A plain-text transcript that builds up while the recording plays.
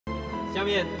下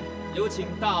面有请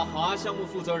大华项目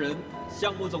负责人、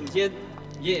项目总监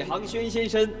叶航轩先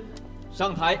生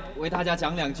上台为大家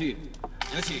讲2句，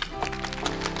有请。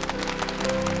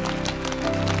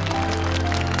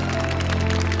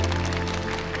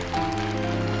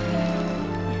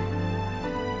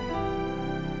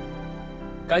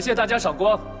感谢大家赏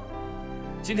光。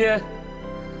今天，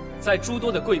在诸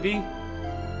多的贵宾、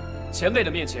前辈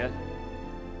的面前，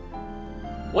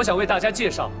我想为大家介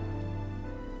绍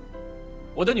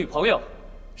我的女朋友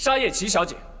沙叶琪小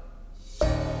姐。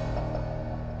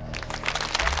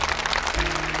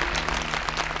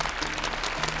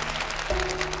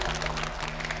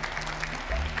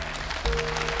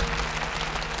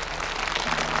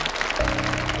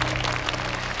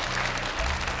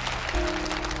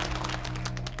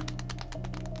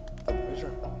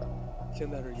现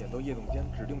在是演奏叶总监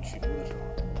指定曲目的时候，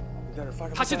你在这发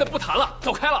生。他现在不弹了，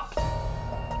走开了，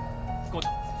跟我走。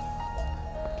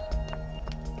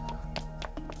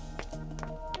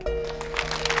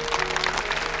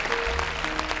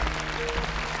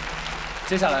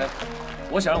接下来，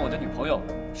我想让我的女朋友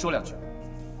说2句。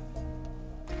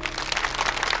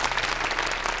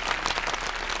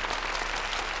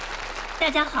大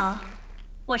家好，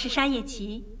我是沙叶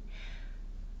琪。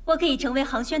我可以成为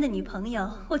航轩的女朋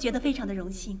友，我觉得非常的荣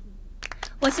幸。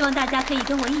我希望大家可以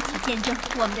跟我一起见证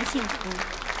我们的幸福。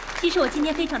其实我今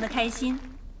天非常的开心，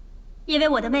因为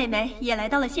我的妹妹也来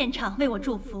到了现场为我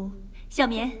祝福。小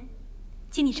棉，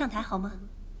请你上台好吗？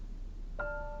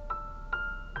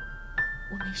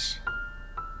我没事。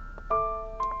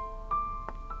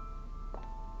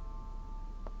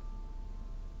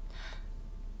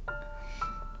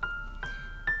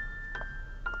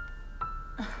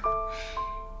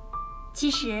其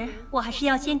实我还是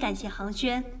要先感谢航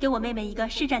轩给我妹妹一个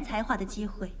施展才华的机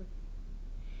会。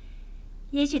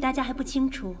也许大家还不清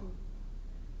楚，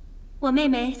我妹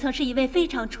妹曾是一位非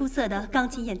常出色的钢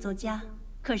琴演奏家，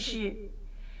可是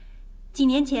几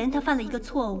年前她犯了一个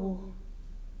错误，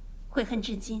悔恨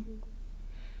至今，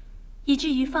以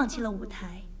至于放弃了舞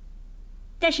台。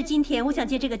但是今天我想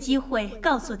借这个机会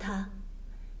告诉她，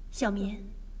小棉，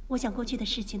我想过去的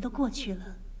事情都过去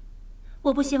了，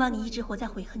我不希望你一直活在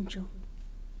悔恨中。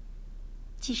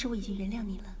其实我已经原谅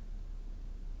你了。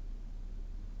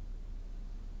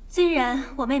虽然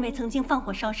我妹妹曾经放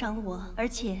火烧伤我，而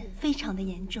且非常的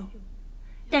严重，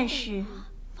但是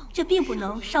这并不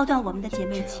能烧断我们的姐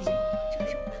妹情。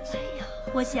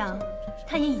我想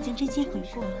她也已经真心悔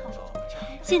过了。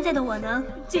现在的我呢，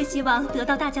最希望得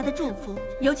到大家的祝福，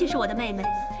尤其是我的妹妹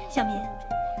小棉，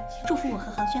祝福我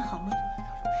和航轩好吗？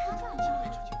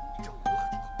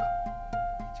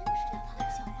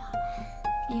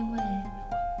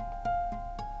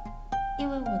因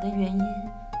为我的原因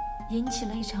引起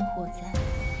了一场火灾，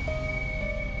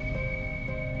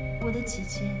我的姐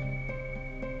姐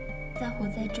在火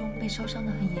灾中被烧伤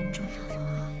得很严重，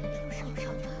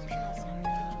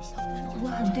我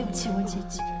很对不起我姐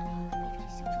姐，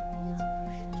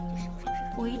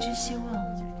我一直希望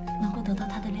能够得到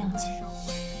她的谅解，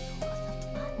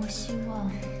我希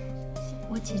望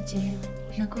我姐姐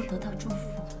能够得到祝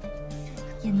福，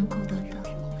也能够得到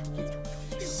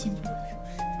幸福。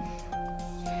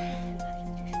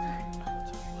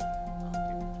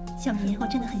小棉，我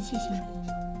真的很谢谢你。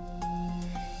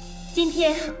今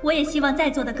天我也希望在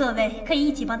座的各位可以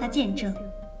一起帮他见证。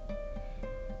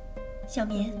小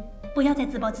棉，不要再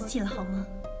自暴自弃了好吗？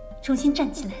重新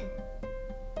站起来。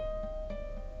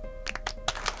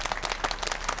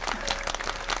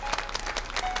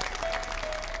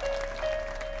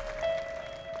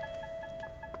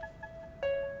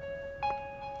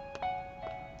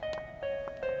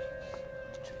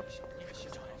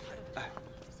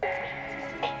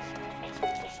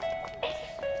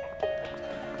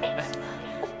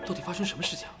到底发生什么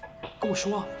事情啊？跟我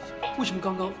说啊！为什么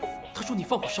刚刚他说你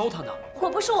放火烧他呢？火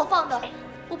不是我放的，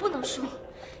我不能说。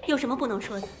有什么不能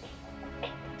说的？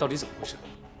到底怎么回事？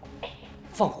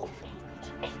放火？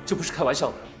这不是开玩笑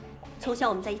的。从小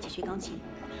我们在一起学钢琴，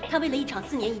他为了一场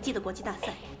4年1季的国际大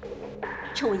赛，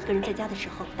趁我一个人在家的时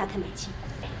候打开煤气，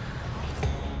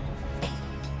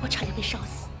我差点被烧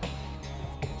死。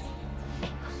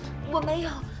我没有，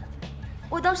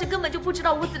我当时根本就不知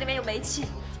道屋子里面有煤气。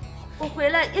我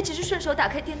回来也只是顺手打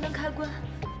开电灯开关。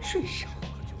顺手？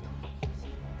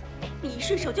你一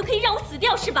顺手就可以让我死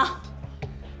掉是吧？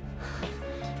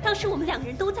当时我们2个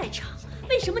人都在场，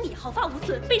为什么你毫发无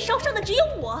损，被烧伤的只有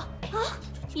我啊？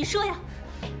你说呀，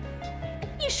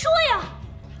你说呀，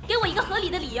给我一个合理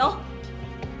的理由。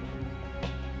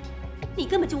你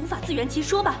根本就无法自圆其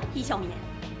说吧，易小棉。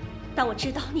当我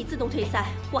知道你自动退赛，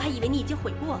我还以为你已经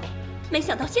悔过了，没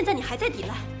想到现在你还在抵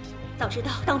赖。早知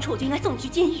道当初我就应该送你去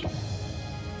监狱。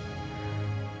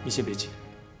你先别急。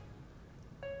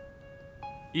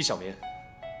易小棉，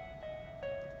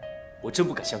我真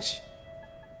不敢相信，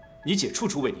你姐处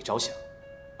处为你着想，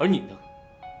而你呢，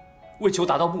为求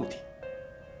达到目的，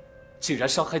竟然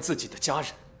伤害自己的家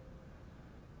人。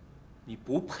你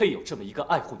不配有这么一个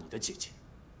爱护你的姐姐。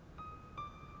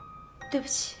对不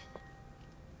起，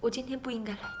我今天不应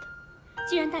该来的。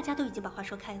既然大家都已经把话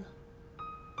说开了，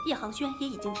叶航轩也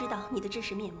已经知道你的真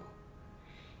实面目。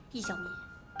易小棉，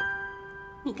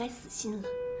你该死心了，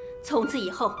从此以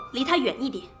后离他远一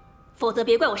点，否则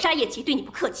别怪我沙叶琪对你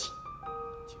不客气。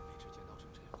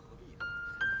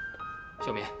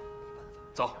小棉，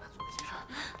走。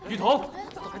雨桐，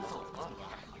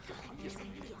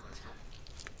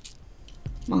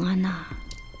蒙安娜，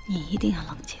你一定要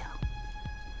冷静。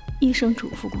医生嘱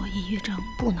咐过，抑郁症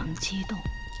不能激动。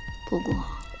不过，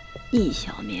易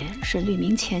小棉是吕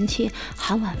明前妻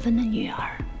韩婉芬的女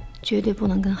儿，绝对不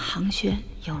能跟航轩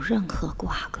有任何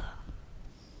瓜葛。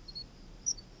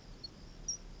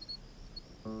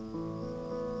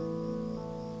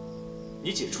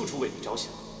你姐处处为你着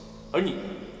想，而你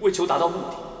为求达到目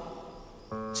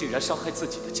的，竟然伤害自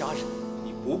己的家人。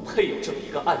你不配有这么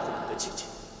一个爱护你的姐姐。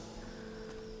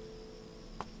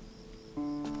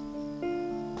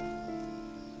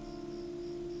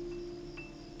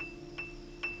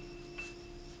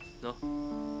喏，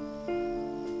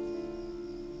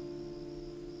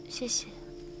谢谢。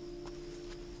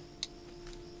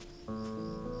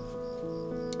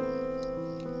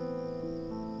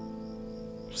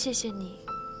谢谢你，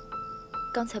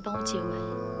刚才帮我解围。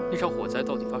那场火灾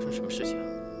到底发生什么事情啊？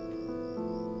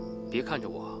别看着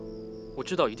我，我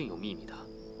知道一定有秘密的。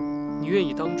你愿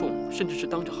意当众，甚至是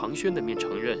当着航轩的面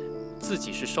承认自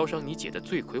己是烧伤你姐的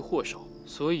罪魁祸首，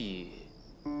所以，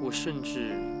我甚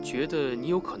至觉得你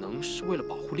有可能是为了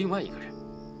保护另外一个人。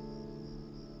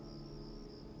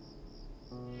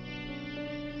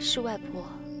是外婆。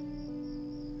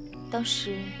当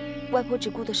时，外婆只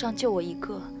顾得上救我一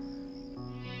个。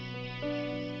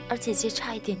而姐姐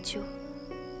差一点就。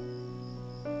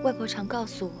外婆常告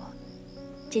诉我，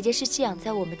姐姐是寄养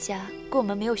在我们家，跟我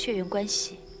们没有血缘关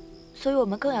系，所以我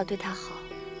们更要对她好，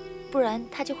不然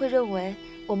她就会认为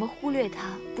我们忽略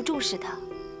她，不重视她。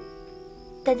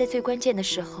但在最关键的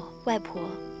时候，外婆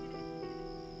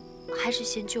还是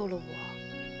先救了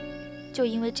我。就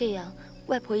因为这样，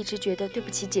外婆一直觉得对不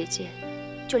起姐姐，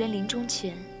就连临终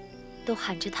前都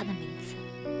喊着她的名字。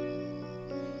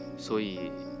所以。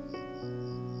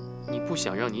你不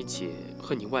想让你姐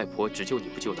和你外婆只救你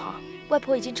不救她？外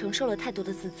婆已经承受了太多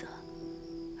的自责，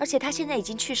而且她现在已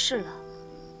经去世了。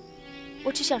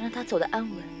我只想让她走得安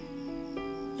稳。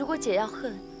如果姐要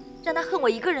恨，让她恨我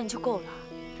一个人就够了。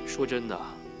说真的，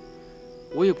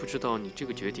我也不知道你这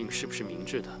个决定是不是明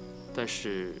智的，但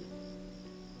是，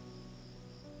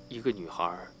一个女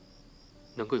孩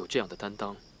能够有这样的担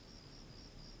当，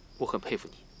我很佩服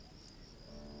你。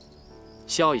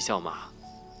笑一笑嘛，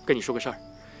跟你说个事儿。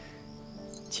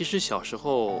其实小时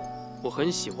候我很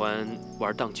喜欢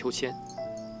玩荡秋千，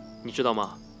你知道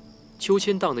吗？秋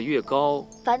千荡得越高，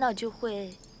烦恼就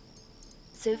会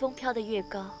随风飘得越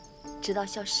高，直到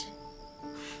消失。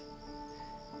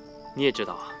你也知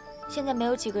道啊。现在没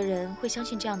有几个人会相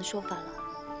信这样的说法了，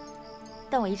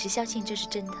但我一直相信这是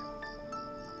真的。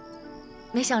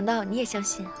没想到你也相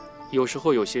信啊。有时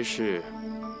候有些事，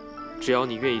只要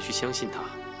你愿意去相信它，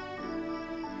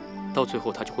到最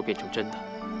后它就会变成真的。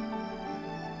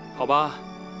好吧，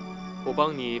我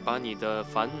帮你把你的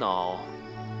烦恼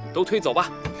都推走吧。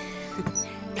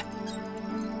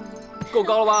够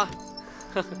高了吧？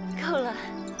够了。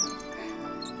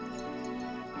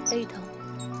白雨桐，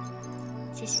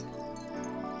谢谢你。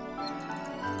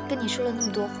跟你说了那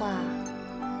么多话，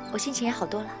我心情也好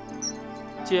多了。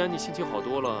既然你心情好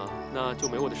多了，那就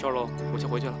没我的事儿喽。我先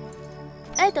回去了。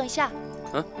哎，等一下。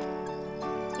嗯？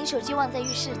你手机忘在浴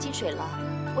室进水了，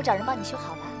我找人帮你修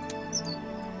好了。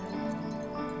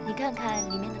你看看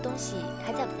里面的东西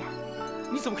还在不在？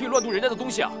你怎么可以乱动人家的东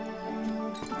西啊？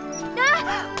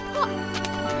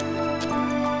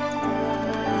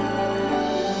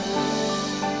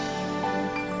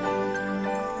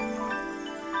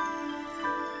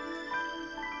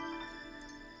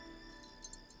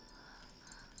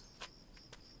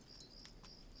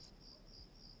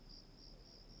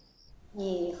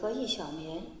你和易小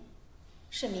棉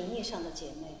是名义上的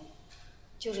姐妹，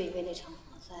就是因为那场火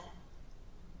灾。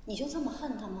你就这么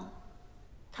恨他吗？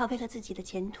他为了自己的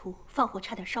前途放火，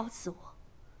差点烧死我。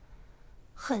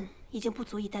恨已经不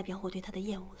足以代表我对他的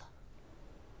厌恶了。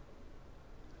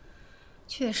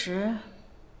确实，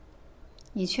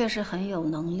你确实很有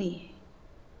能力，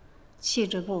气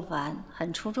质不凡，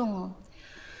很出众哦。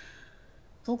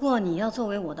不过你要作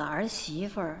为我的儿媳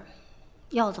妇儿，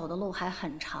要走的路还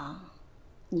很长，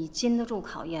你经得住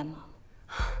考验吗？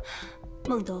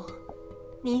孟东，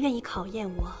您愿意考验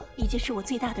我，已经是我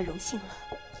最大的荣幸了。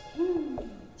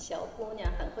小姑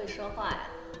娘很会说话呀。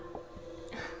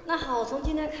那好，我从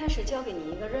今天开始交给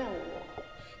你一个任务，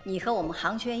你和我们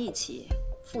杭轩一起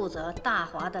负责大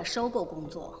华的收购工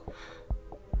作。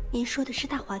您说的是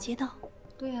大华街道？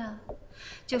对呀，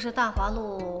就是大华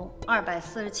路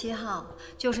247号，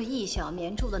就是易小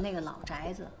棉住的那个老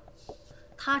宅子，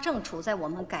它正处在我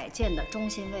们改建的中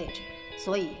心位置，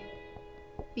所以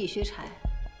必须拆。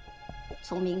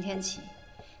从明天起，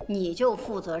你就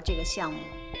负责这个项目，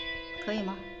可以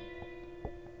吗？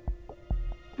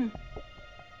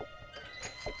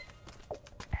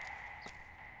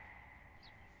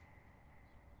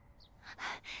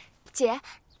姐，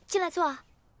进来坐啊。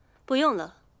不用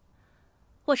了，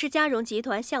我是嘉荣集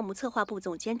团项目策划部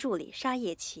总监助理沙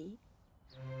叶琪。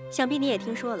想必你也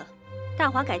听说了，大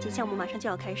华改建项目马上就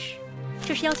要开始，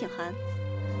这是邀请函，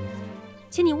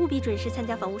请你务必准时参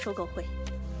加房屋收购会。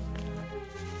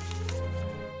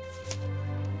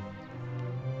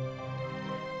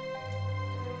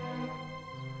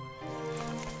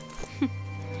哼，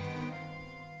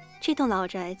这栋老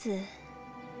宅子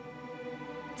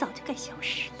早就该消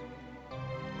失了。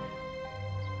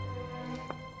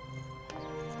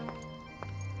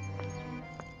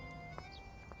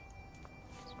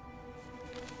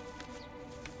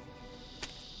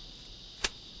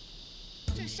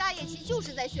这沙叶琪就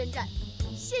是在宣战，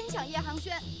先抢叶航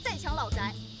轩，再抢老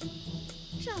宅，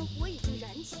战火已经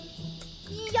燃起，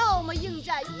你要么应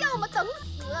战，要么等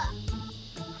死。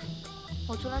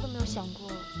我从来都没有想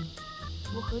过，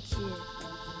我和姐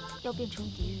要变成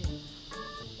敌人。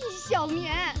易小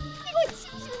棉，你给我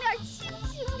清醒点，清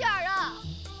醒点啊！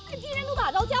这敌人都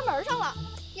打到家门上了，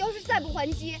要是再不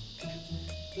还击，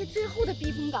连最后的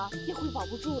避风港也会保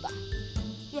不住的。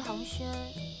叶航轩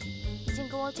已经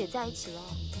跟我姐在一起了。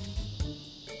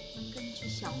根据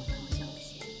小道消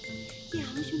息，叶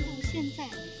航轩到现在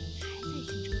还在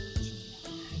寻找自己的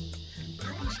女孩，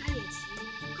他跟沙野琪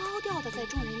高调的在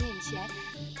众人面前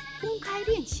公开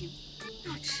恋情，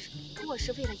那只不过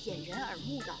是为了掩人耳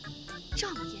目的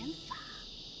障眼法。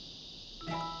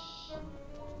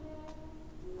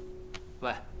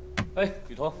喂，哎，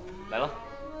雨桐来了，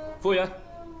服务员，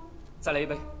再来一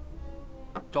杯。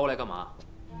找我来干嘛？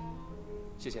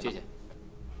谢谢，谢谢。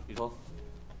雨桐，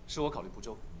是我考虑不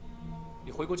周。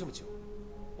你回国这么久，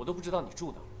我都不知道你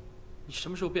住哪。你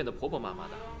什么时候变得婆婆妈妈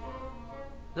的？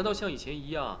难道像以前一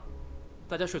样，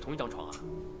大家睡同一张床啊？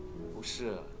不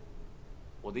是，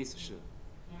我的意思是，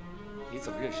你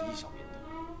怎么认识易小棉的？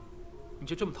你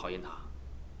就这么讨厌她？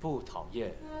不讨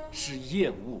厌，是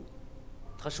厌恶。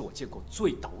她是我见过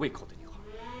最倒胃口的女孩，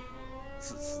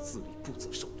自私自利，不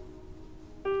择手段。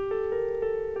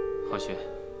航轩，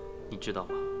你知道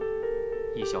吗？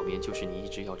易小棉就是你一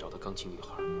直要找的钢琴女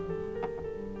孩。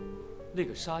那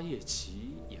个沙叶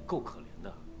琪也够可怜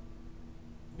的，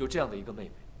有这样的一个妹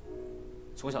妹，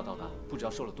从小到大不知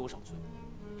道受了多少罪。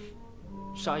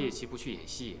沙叶琪不去演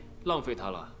戏，浪费她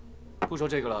了。不说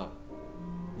这个了，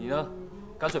你呢，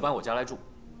干脆搬我家来住。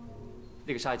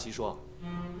那个沙叶琪说，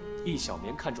易小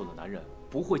棉看中的男人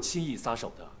不会轻易撒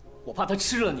手的，我怕他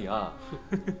吃了你啊。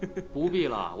不必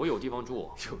了，我有地方住。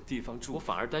有地方住，我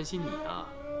反而担心你呢。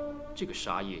这个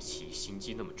沙叶琪心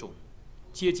机那么重，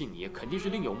接近你肯定是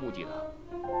另有目的的。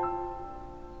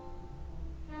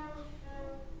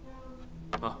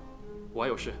啊，我还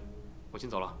有事，我先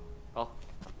走了。好。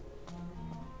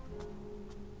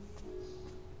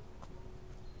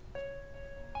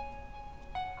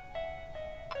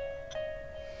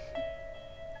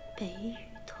北雨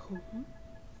桐，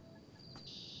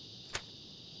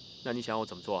那你想我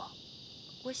怎么做？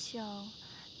我想，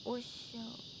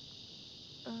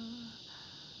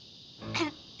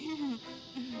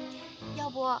要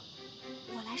不我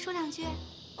来说两句？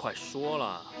快说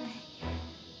了。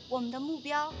我们的目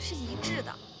标是一致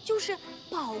的，就是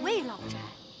保卫老宅。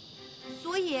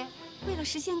所以，为了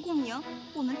实现共赢，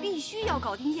我们必须要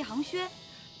搞定叶航轩。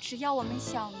只要我们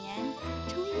小棉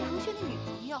成为叶航轩的女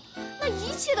朋友，那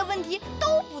一切的问题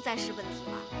都不再是问题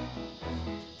了。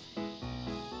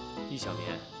易小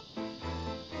棉，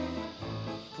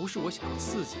不是我想要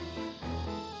刺激你，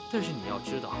但是你要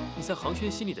知道，你在航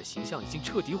轩心里的形象已经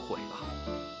彻底毁了。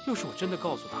要是我真的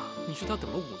告诉他你是他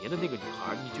等了5年的那个女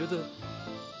孩，你觉得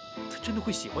他真的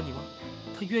会喜欢你吗？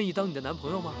他愿意当你的男朋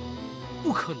友吗？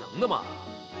不可能的嘛！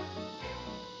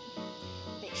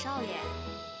北少爷，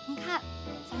您看，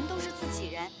咱们都是自己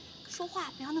人，说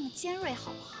话不要那么尖锐，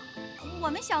好不好？我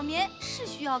们小棉是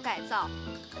需要改造，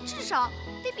至少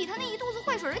得比她那一肚子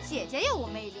坏水的姐姐有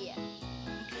魅力。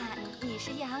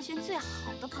是叶航轩最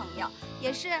好的朋友，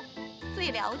也是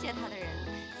最了解他的人，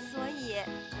所以改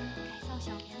造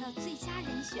小棉的最佳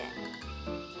人选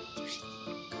就是你。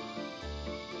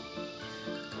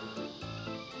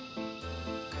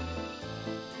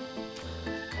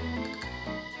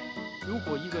如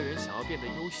果一个人想要变得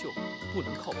优秀，不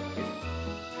能靠别人，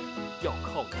要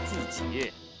靠你自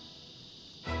己。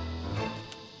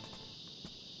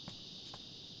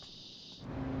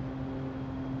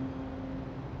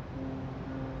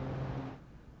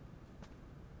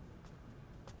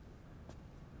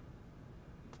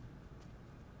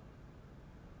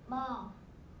妈，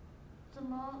怎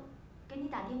么给你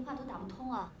打电话都打不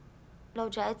通啊？老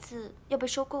宅子要被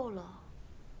收购了。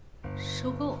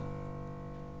收购？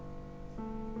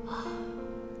啊，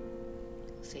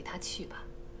随他去吧。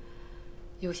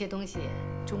有些东西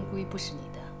终归不是你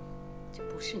的，就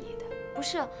不是你的。不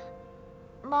是，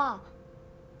妈，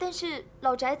但是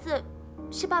老宅子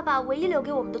是爸爸唯一留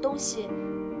给我们的东西。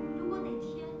如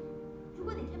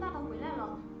果哪天爸爸回来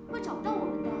了，会找不到我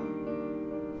们的。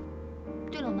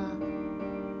对了，妈，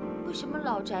为什么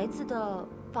老宅子的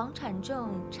房产证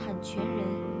产权人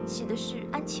写的是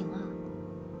安晴啊？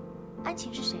安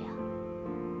晴是谁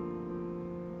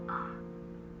啊？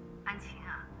安晴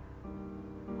啊，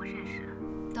我认识。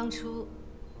当初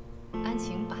安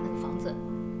晴把那个房子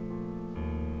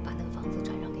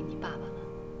转让给你爸爸了，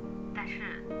但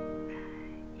是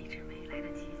一直没来得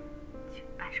及去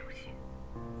办手续。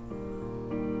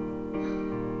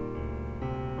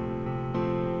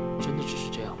真的只是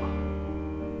这样吗？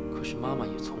可是妈妈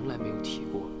也从来没有提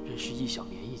过认识易小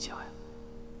年一家呀。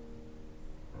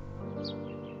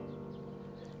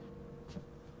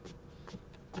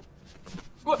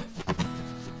喂，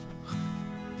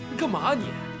你干嘛你？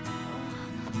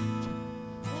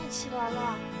你起来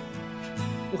了？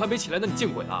我还没起来呢，你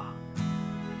见鬼了！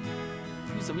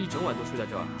你怎么一整晚都睡在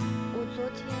这儿？我昨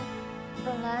天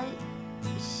本来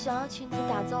想要请你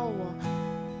打造我，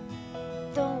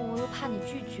但我又怕你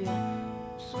拒绝，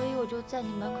所以我就在你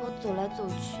门口走来走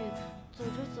去，走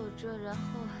着走着，然后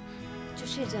就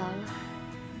睡着了。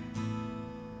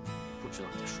不知道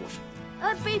你在说什么。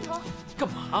哎，背疼！干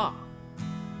嘛？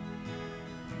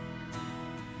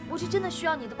我是真的需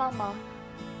要你的帮忙，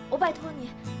我拜托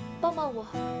你帮帮我。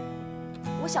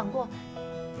我想过，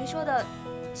你说的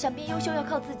想变优秀要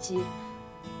靠自己，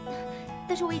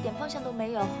但是我一点方向都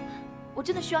没有，我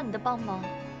真的需要你的帮忙。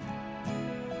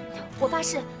我发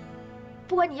誓，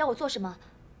不管你要我做什么，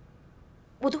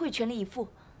我都会全力以赴，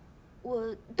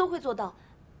我都会做到。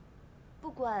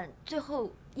不管最后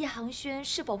叶航轩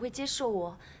是否会接受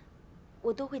我，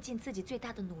我都会尽自己最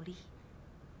大的努力。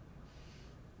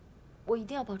我一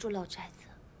定要保住老宅子。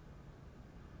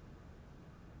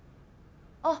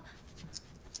哦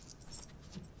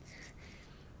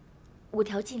，5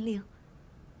条禁令，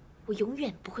我永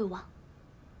远不会忘。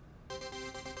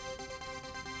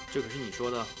这可是你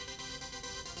说的，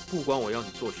不管我要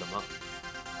你做什么，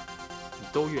你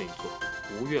都愿意做，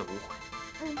无怨无悔。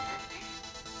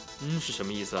是什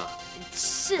么意思啊？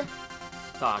是。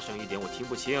大声一点，我听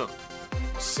不清。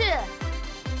是。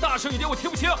大声一点，我听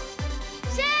不清。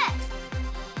是。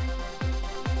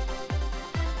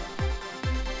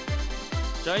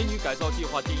宅女改造计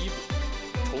划第1步，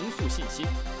重塑信心。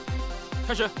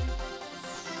开始。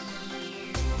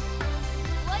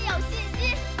我有信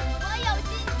心，我有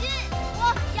信心，我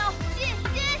有信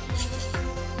心。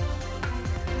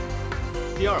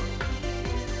第2步，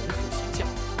重塑形象。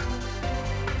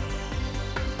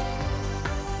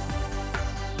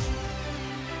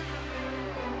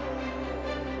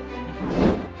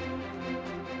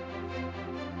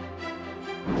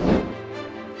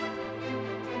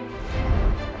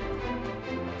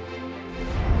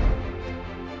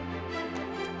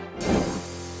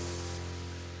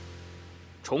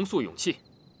重塑勇气，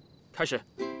开始。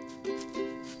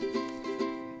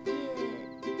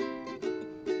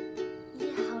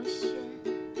叶航轩，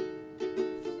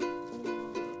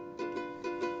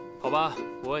好吧，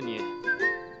我问你，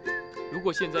如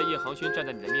果现在叶航轩站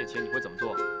在你的面前，你会怎么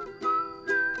做？说呀！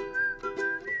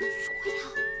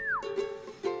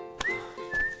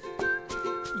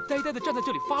你呆呆的站在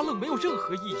这里发愣，没有任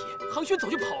何意义。航轩早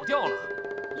就跑掉了。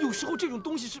有时候这种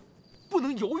东西是不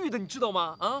能犹豫的，你知道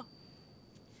吗？啊！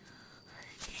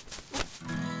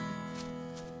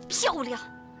漂亮！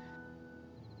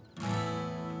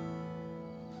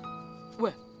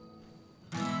喂，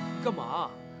你干嘛？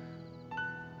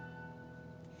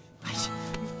哎呀，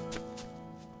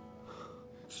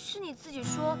是你自己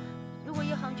说，如果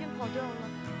叶航轩跑掉了，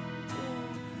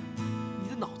你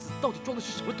的脑子到底装的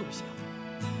是什么东西啊？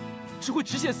只会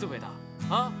直线思维的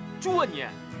啊，猪啊你！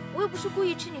我又不是故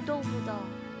意吃你豆腐的。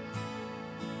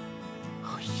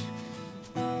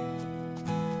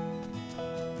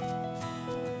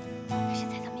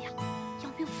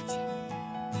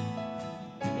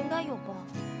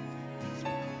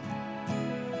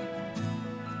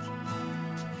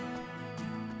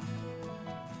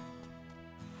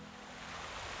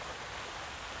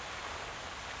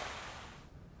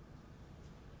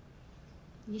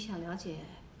你想了解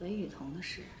北雨桐的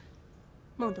事？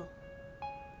孟董，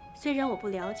虽然我不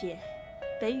了解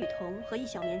北雨桐和易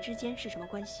小棉之间是什么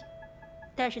关系，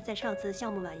但是在上次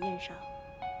项目晚宴上，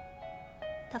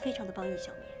他非常的帮易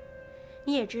小棉。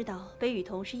你也知道，北雨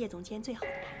桐是叶总监最好的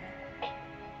朋友，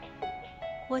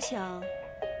我想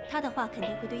他的话肯定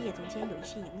会对叶总监有一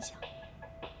些影响。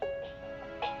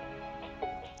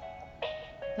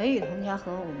北雨桐家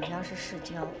和我们家是世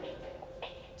交，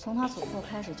从他祖父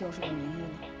开始就是个名医了。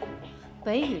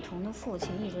北雨桐的父亲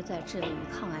一直在致力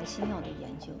于抗癌新药的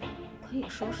研究，可以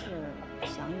说是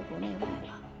享誉国内外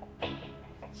吧。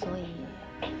所以，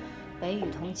北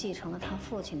雨桐继承了他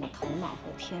父亲的头脑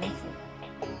和天赋。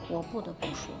我不得不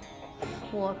说，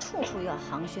我处处要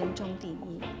杭轩争第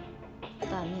一，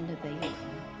但面对北雨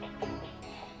桐，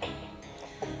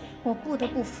我不得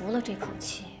不服了这口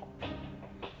气。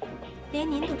连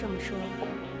您都这么说，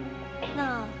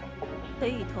那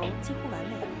北雨桐几乎完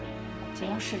美了。只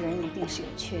要是人，一定是有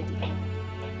缺点。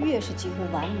越是几乎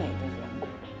完美的人，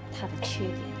他的缺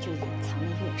点就隐藏得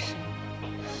越深，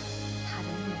他的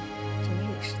命就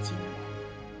越是惊人。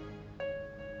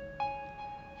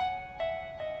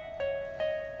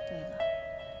对了，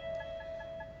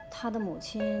他的母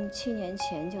亲7年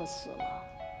前就死了，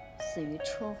死于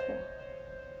车祸，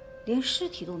连尸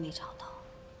体都没找到，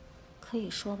可以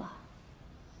说吧，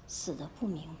死得不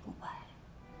明不白。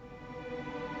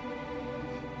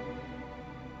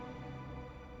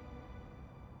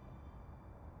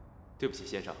对不起，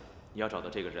先生，你要找的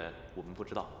这个人我们不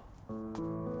知道。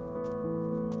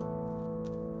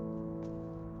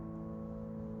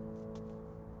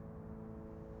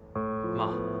妈，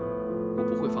我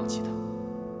不会放弃的，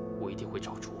我一定会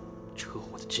找出车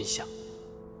祸的真相。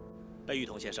北雨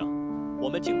桐先生，我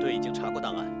们警队已经查过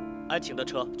档案，安晴的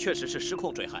车确实是失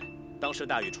控坠海，当时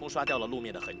大雨冲刷掉了路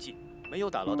面的痕迹，没有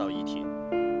打捞到遗体。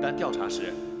但调查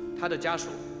时，他的家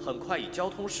属很快以交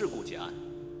通事故结案。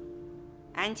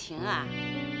安晴啊，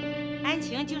安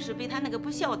晴就是被他那个不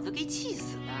孝子给气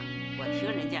死的。我听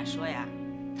人家说呀，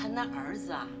他那儿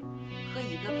子啊和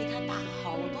一个比他大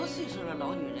好多岁数的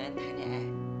老女人谈恋爱，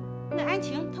那安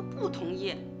晴她不同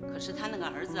意，可是他那个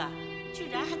儿子啊，居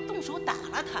然还动手打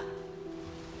了他。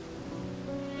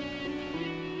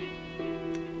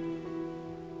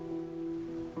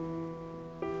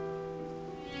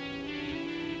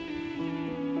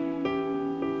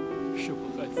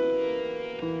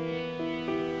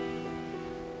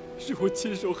是我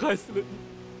亲手害死了你。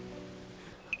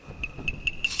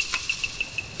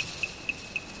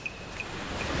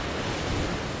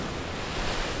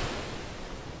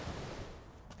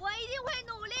我一定会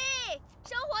努力，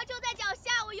生活就在脚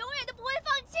下，我永远都不会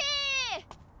放弃。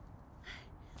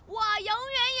我永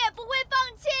远也不会放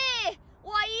弃，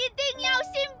我一定要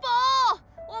幸福，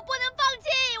我不能放弃，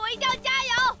我一定要加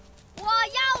油，我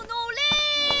要努力。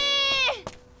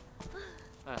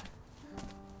哎，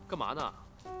干嘛呢？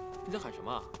你在喊什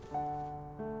么？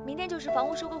明天就是房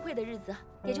屋收购会的日子，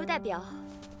也就代表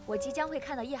我即将会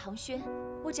看到叶航轩。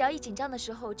我只要一紧张的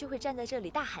时候，就会站在这里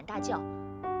大喊大叫，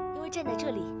因为站在这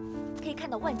里可以看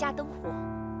到万家灯火，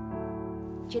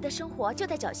觉得生活就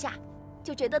在脚下，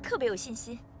就觉得特别有信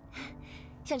心。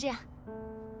像这样，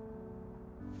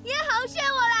叶航轩，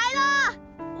我来了，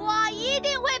我一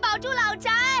定会保住老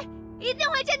宅，一定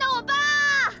会见到我爸。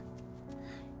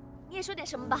你也说点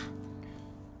什么吧。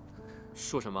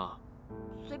说什么？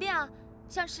随便啊，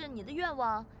像是你的愿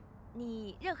望，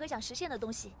你任何想实现的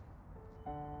东西。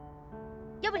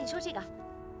要不你说这个？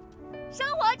生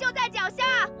活就在脚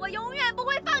下，我永远不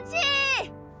会放弃。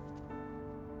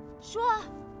说，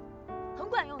很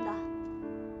管用的。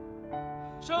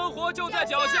生活就在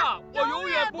脚下，我永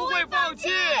远不会放弃。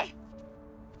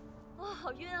哦，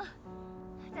好晕啊！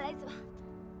再来一次吧。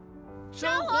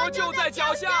生活就在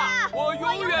脚下，我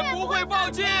永远不会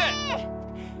放弃。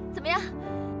怎么样？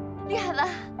厉害吧？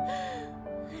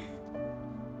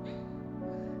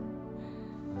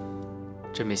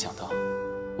真没想到，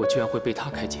我居然会被他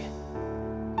开解。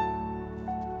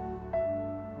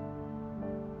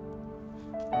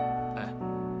哎，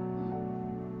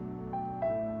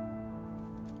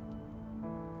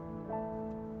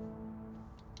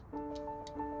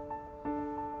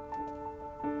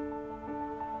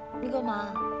你干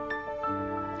嘛？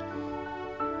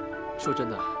说真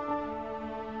的。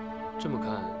这么看，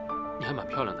你还蛮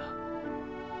漂亮的。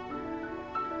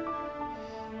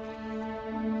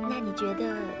那你觉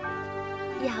得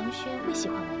叶航轩会喜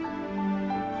欢我吗？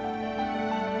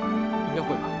应该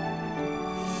会吧。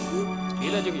离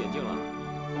了这个眼镜了。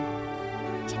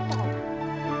真到了。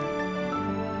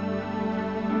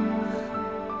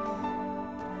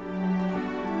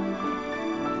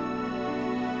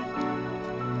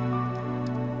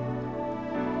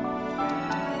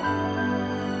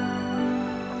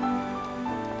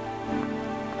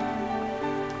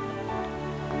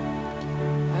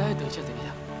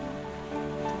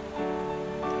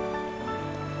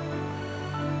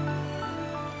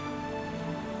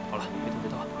了，别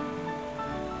动。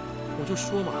我就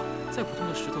说嘛，再普通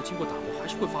的石头经过打磨还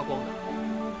是会发光的。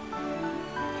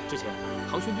之前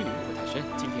航轩对你误会太深，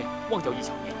今天忘掉一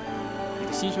小面。你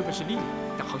的新身份是莉莉，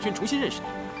让航轩重新认识你。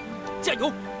加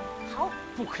油！好，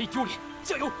不可以丢脸，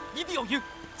加油，一定要赢！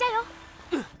加油！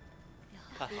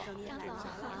看好，张总好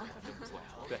啊！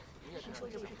对。听说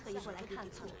这不是特意过来看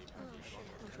错，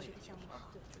都说这个项目好，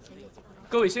钱业绩高。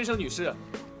各位先生、女士，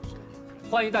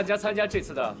欢迎大家参加这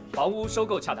次的房屋收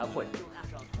购洽谈会。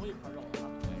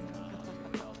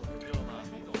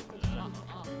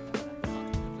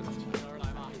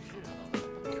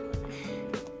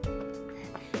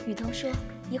雨桐说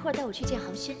一会儿带我去见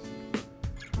航轩。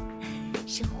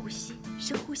深呼吸，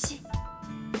深呼吸。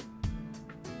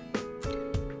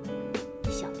易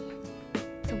小棉，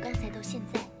从刚才到现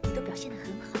在，你都表现得很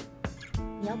好，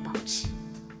你要保持，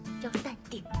要淡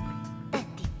定，淡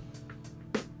定。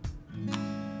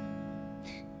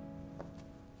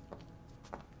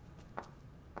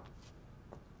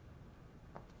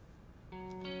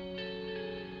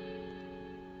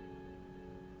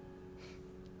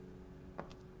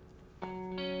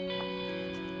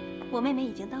我妹妹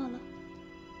已经到了，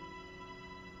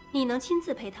你能亲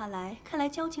自陪她来，看来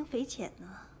交情匪浅呢。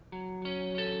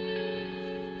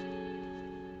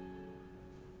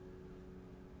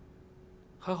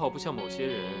还好不像某些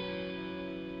人，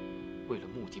为了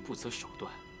目的不择手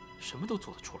段，什么都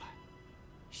做得出来。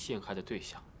陷害的对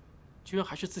象，居然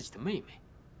还是自己的妹妹，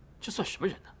这算什么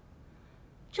人呢？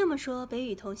这么说，北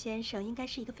雨桐先生应该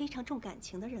是一个非常重感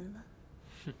情的人了。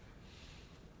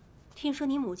听说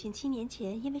你母亲7年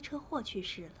前因为车祸去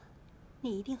世了，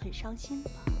你一定很伤心吧？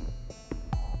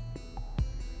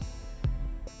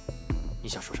你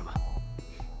想说什么？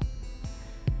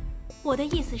我的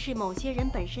意思是，某些人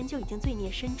本身就已经罪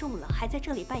孽深重了，还在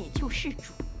这里扮演救世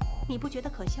主，你不觉得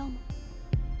可笑吗？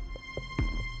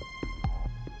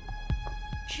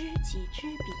知己知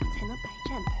彼，才能百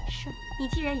战百胜。你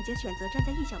既然已经选择站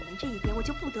在易小棉这一边，我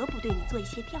就不得不对你做一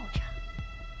些调查。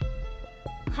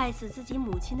害死自己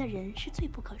母亲的人是罪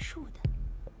不可恕的，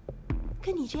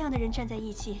跟你这样的人站在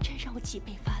一起，真让我脊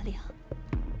背发凉。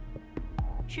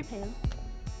失陪了。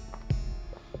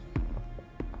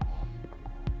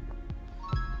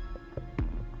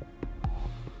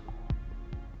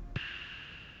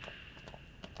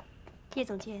叶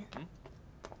总监，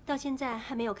到现在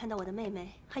还没有看到我的妹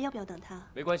妹，还要不要等她？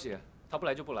没关系，她不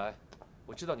来就不来。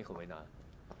我知道你很为难。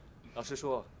老实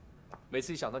说，每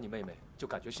次一想到你妹妹，就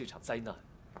感觉是一场灾难。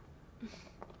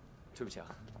对不起啊。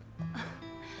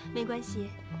没关系，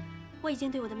我已经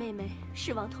对我的妹妹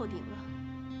失望透顶了。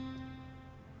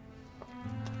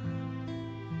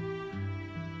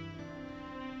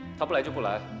她不来就不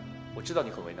来，我知道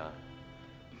你很为难。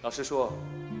老实说，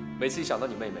每次一想到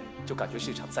你妹妹，就感觉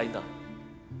是一场灾难。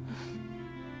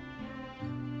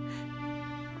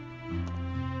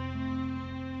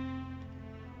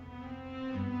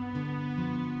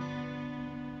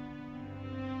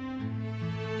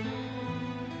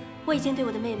我已经对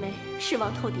我的妹妹失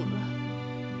望透顶了。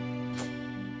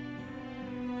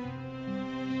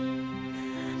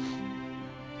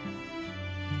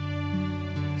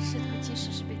石头即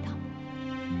使是被打磨，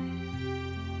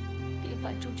平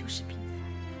凡终究是平凡。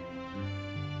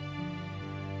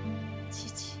琪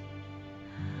琪，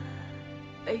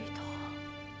北雨桐，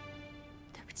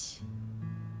对不起，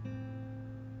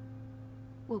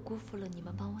我辜负了你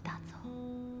们帮我打造。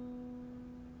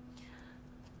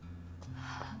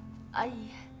阿姨，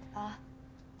啊，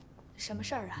什么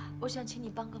事儿啊？我想请你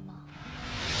帮个忙。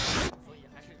所以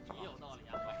还是你有道理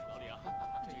啊，老李啊，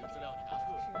这个资料你拿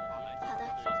出来。好的，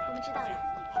我们知道了。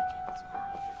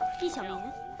易小棉，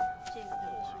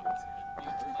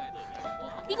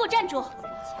你给我站住！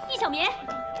易小棉。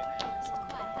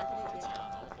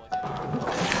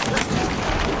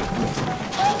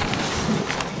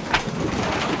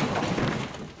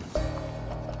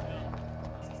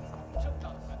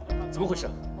怎么回事？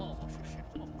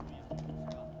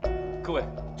各位，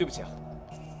对不起啊。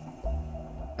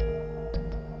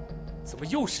怎么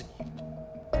又是你？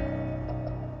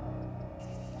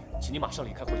请你马上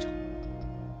离开会场。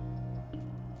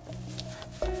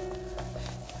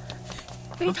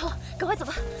北雨桐，赶快走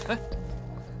吧。哎，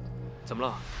怎么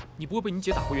了？你不会被你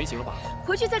姐打回原形了吧？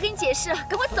回去再跟你解释，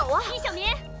赶快走啊！易小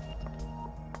棉，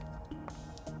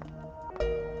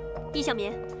易小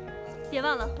棉，别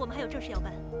忘了，我们还有正事要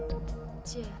办。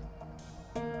姐，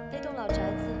那栋老宅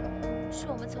子是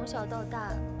我们从小到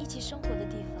大一起生活的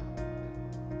地方，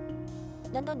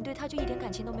难道你对它就一点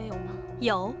感情都没有吗？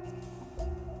有。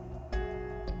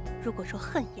如果说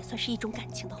恨也算是一种感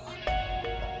情的话，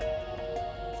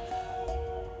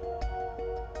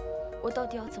我到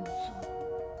底要怎么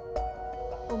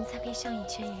做？我们才可以像以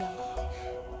前一样好。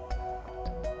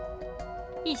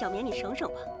易小棉，你省省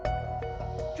吧。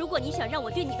如果你想让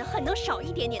我对你的恨能少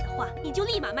一点点的话，你就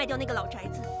立马卖掉那个老宅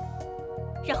子，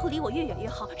然后离我越远越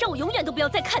好，让我永远都不要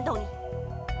再看到你。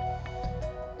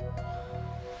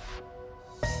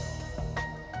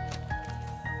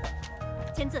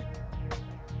签字，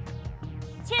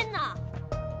签呐！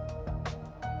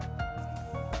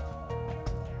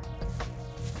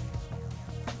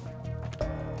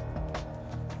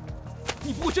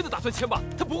你不会真的打算签吧？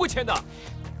他不会签的。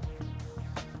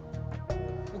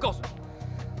我告诉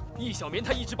你，易小棉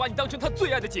他一直把你当成他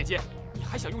最爱的姐姐，你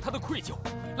还想用他的愧疚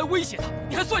来威胁他？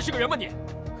你还算是个人吗你？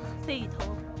飞雨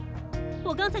桐，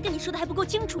我刚才跟你说的还不够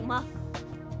清楚吗？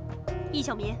易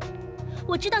小棉，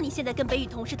我知道你现在跟北雨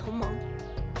桐是同盟，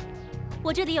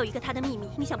我这里有一个他的秘密，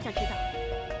你想不想知道？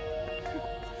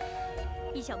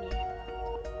易小棉，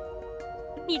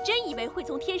你真以为会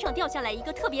从天上掉下来一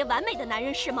个特别完美的男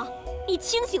人是吗？你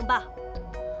清醒吧！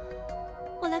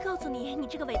我来告诉你，你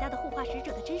这个伟大的护花使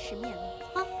者的真实面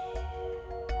目啊！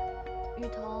雨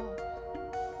桐，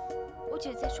我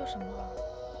姐在说什么？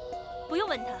不用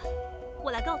问她，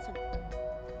我来告诉你。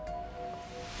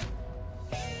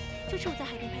这是我在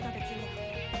海边拍到的资料，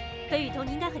北雨桐，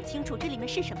你应该很清楚这里面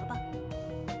是什么吧？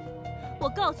我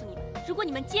告诉你们，如果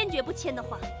你们坚决不签的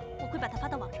话，我会把它发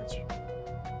到网上去。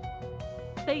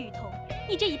北雨桐，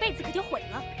你这一辈子可就毁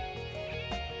了。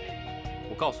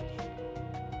我告诉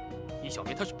你，易小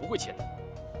棉他是不会签的。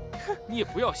哼，你也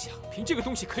不要想凭这个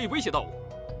东西可以威胁到我。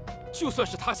就算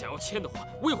是他想要签的话，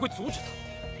我也会阻止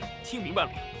他。听明白了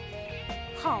吗？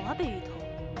好啊，北雨桐，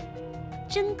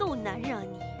真够男人啊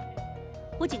你！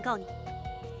我警告你，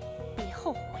别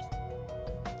后悔。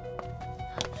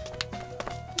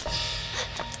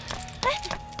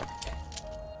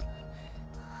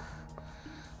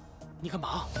你干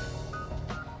嘛？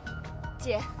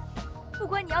姐，不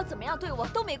管你要怎么样对我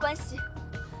都没关系，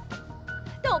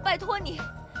但我拜托你，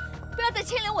不要再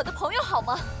牵连我的朋友好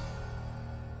吗？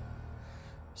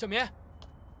小棉，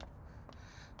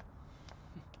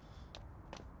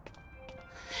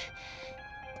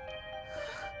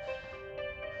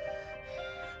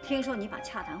听说你把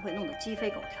洽谈会弄得鸡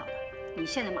飞狗跳的，你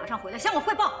现在马上回来向我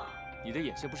汇报。你的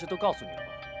眼线不是都告诉你了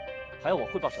吗？还要我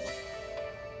汇报什么？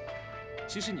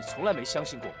其实你从来没相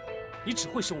信过我，你只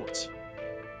会生我气。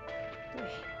对，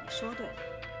你说对了。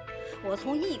我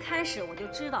从一开始我就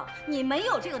知道你没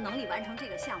有这个能力完成这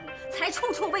个项目，才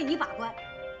处处为你把关。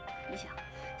你想，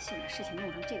现在事情弄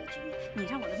成这个局面，你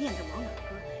让我的面子往哪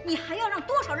搁？你还要让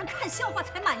多少人看笑话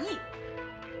才满意？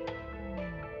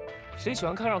谁喜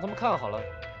欢看让他们看好了，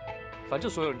反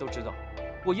正所有人都知道，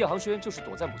我叶航轩就是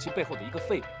躲在母亲背后的一个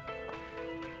废物。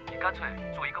你干脆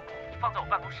做一个布放在我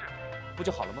办公室，不就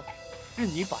好了吗？任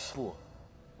你摆布。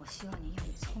我希望你要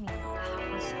有聪明的好好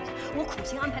想想，我苦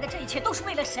心安排的这一切都是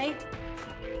为了谁？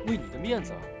为你的面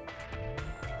子啊！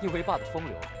因为爸的风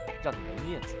流让你没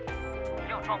面子。你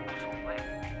要装无所谓，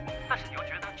但是你又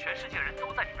觉得全世界人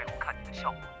都在你背后看你的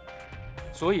笑话。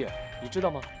所以你知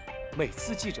道吗？每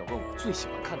次记者问我最喜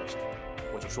欢看的什么，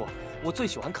我就说我最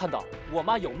喜欢看到我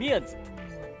妈有面子。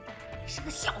你是个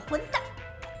小混蛋！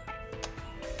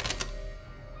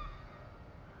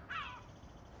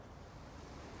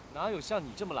哪有像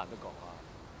你这么懒的狗啊？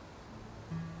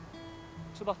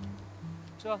吃吧，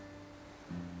吃啊。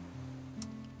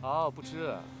好，不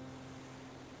吃。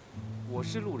我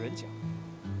是路人甲，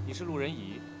你是路人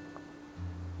乙，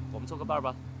我们做个伴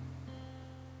吧。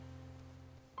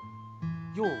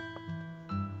哟，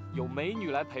有美女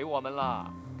来陪我们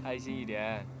啦，开心一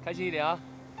点，开心一点啊！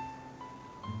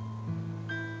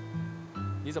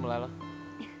你怎么来了？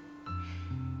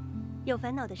有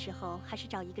烦恼的时候，还是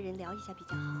找一个人聊一下比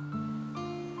较好。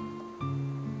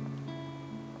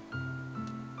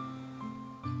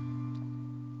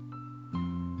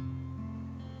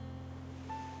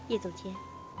叶总监，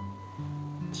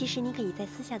其实你可以在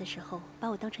私下的时候把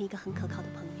我当成一个很可靠的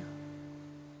朋友。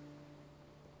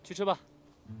去吃吧。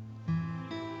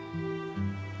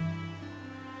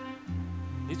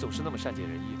你总是那么善解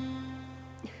人意。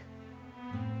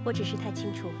我只是太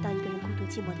清楚，当一个人孤独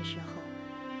寂寞的时候，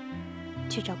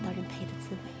却找不到人陪的滋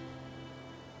味。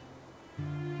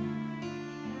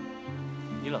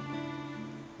你冷？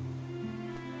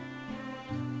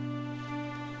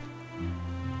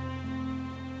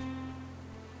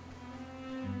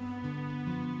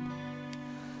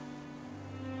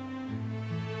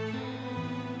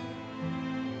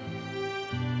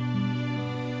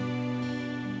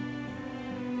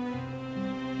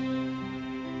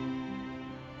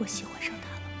我喜欢上他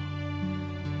了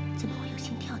吗？怎么会有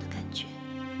心跳的感觉？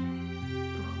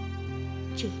不，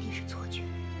这一定是错觉。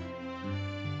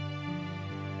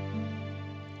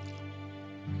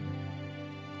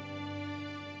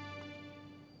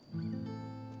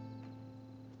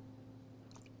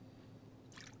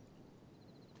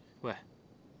喂，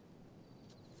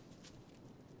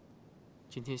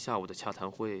今天下午的洽谈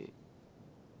会，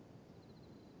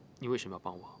你为什么要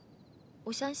帮我？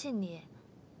我相信你。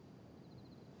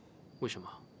为什么？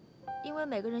因为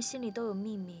每个人心里都有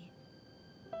秘密，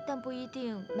但不一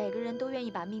定每个人都愿意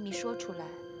把秘密说出来。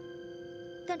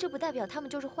但这不代表他们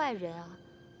就是坏人啊！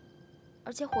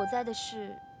而且火灾的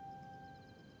事，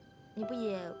你不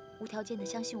也无条件的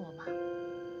相信我吗？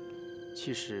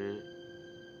其实，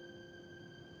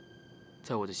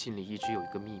在我的心里一直有一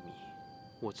个秘密，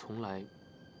我从来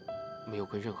没有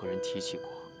跟任何人提起过。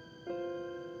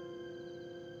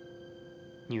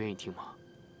你愿意听吗？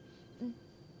嗯。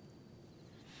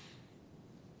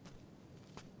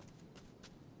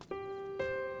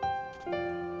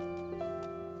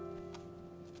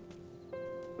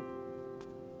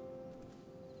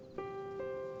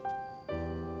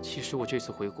其实我这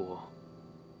次回国，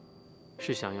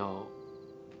是想要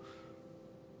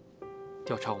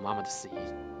调查我妈妈的死因。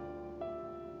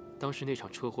当时那场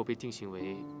车祸被定性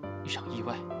为一场意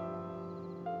外，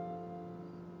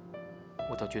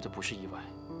我倒觉得不是意外，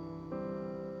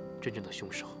真正的凶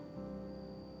手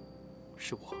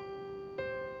是我。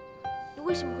你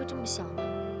为什么会这么想呢？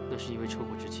那是因为车祸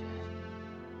之前，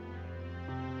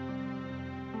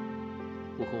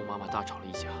我和我妈妈大吵了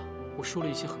一架，我说了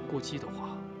一些很过激的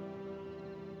话，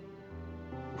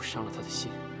我伤了她的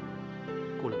心。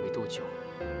过了没多久，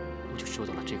我就收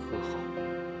到了这个噩耗。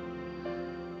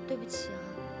对不起啊，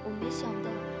我没想到。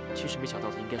其实没想到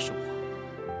的应该是我，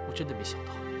我真的没想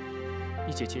到，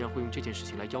你姐竟然会用这件事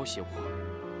情来要挟我，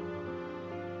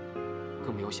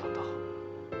更没有想到，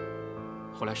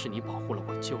后来是你保护了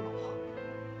我，救了我。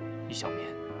易小棉，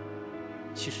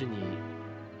其实你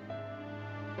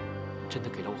真的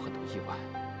给了我很多意外。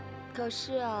可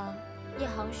是啊，叶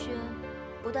航轩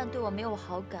不但对我没有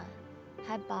好感，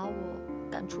还把我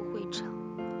赶出会场。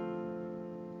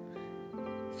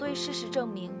所以事实证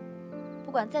明，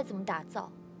不管再怎么打造，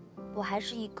我还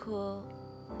是一颗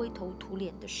灰头土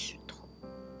脸的石头。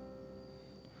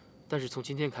但是从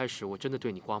今天开始，我真的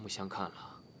对你刮目相看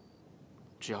了。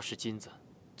只要是金子，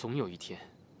总有一天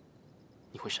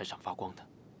你会闪闪发光的。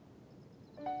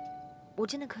我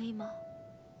真的可以吗？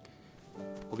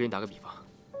我给你打个比方，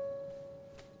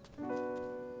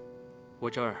我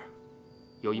这儿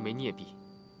有一枚镍币，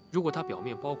如果它表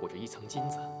面包裹着一层金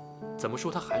子，怎么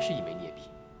说它还是一枚镍币。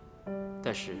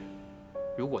但是，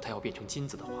如果它要变成金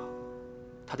子的话，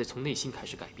它得从内心开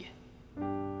始改变，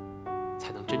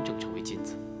才能真正成为金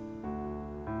子。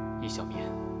易小棉，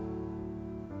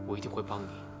我一定会帮你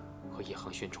和叶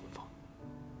航轩重逢。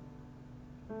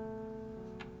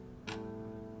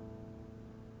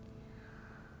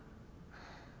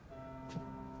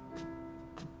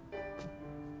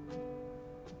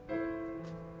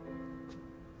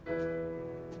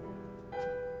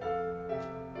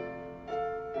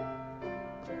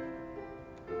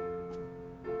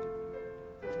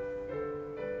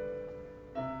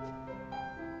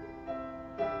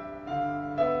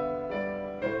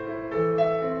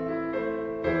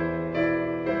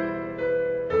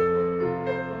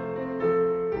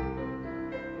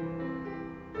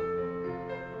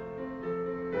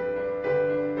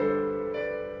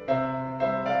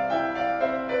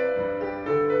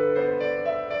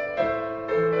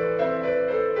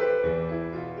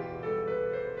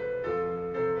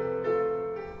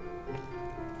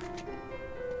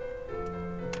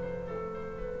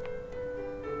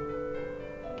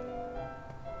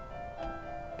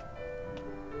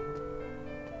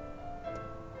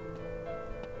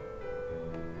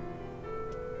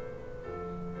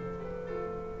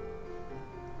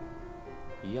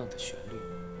一样的旋律，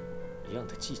一样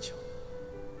的技巧，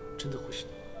真的会是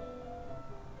你吗？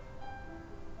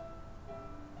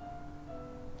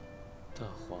大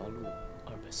华路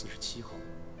247号，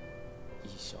易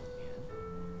小棉，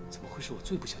怎么会是我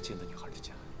最不想见的女孩的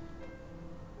家？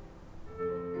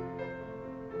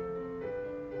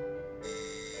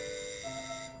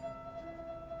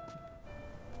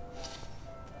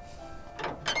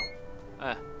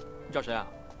哎，你找谁啊？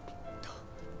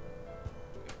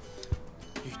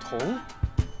雨桐，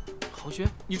航轩，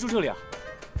你住这里啊？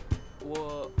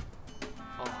哦，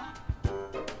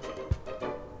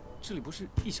这里不是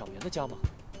易小棉的家吗？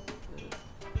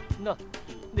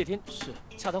那天是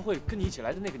洽谈会跟你一起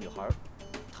来的那个女孩，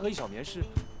她和易小棉是？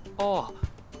哦，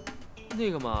那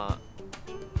个嘛，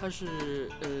她是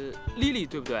丽丽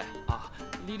对不对啊？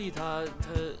丽丽她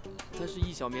是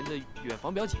易小棉的远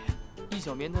房表姐，易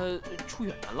小棉她出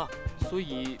远门了，所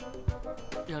以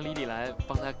让丽丽来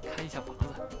帮她看一下房子。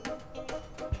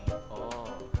哦，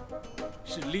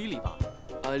是丽丽吧？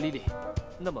丽丽。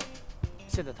那么，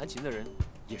现在弹琴的人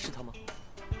也是她吗？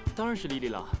当然是丽丽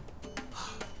了。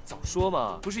早说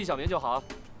嘛，不是一小眠就好，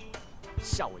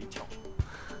吓我一跳。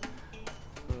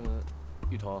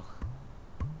雨桐，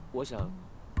我想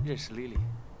认识丽丽，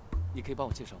你可以帮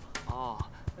我介绍吗？哦，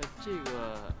这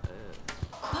个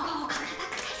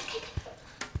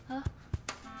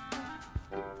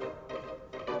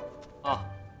啊，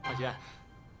浩轩，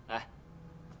来，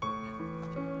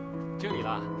听你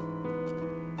了。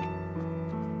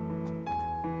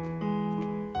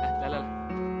来，来。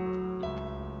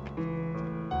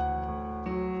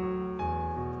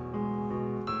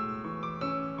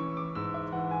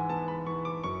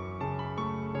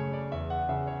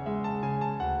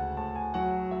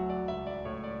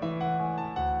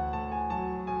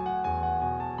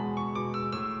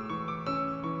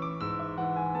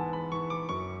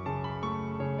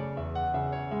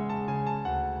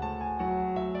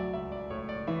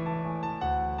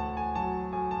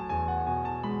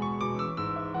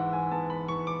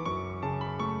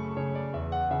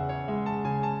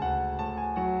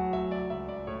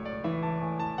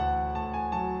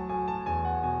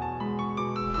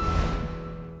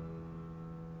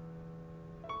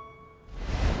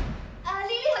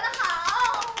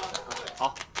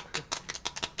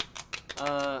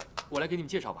我来给你们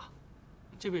介绍吧，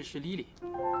这位是莉莉，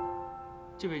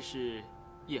这位是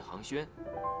叶航轩。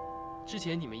之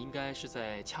前你们应该是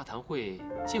在洽谈会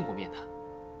见过面的。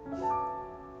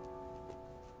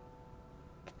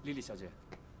莉莉小姐，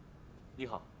你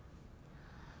好。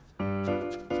你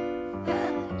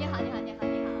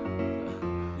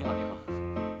好。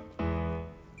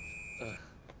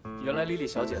原来莉莉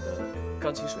小姐的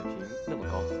钢琴水平那么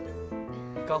高，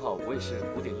刚好我也是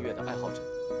古典音乐的爱好者。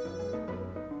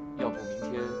要不明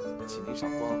天请您赏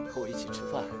光，和我一起吃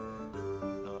饭。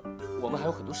我们还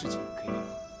有很多事情可以聊。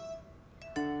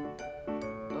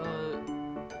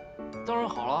当然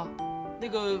好了，那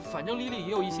个反正莉莉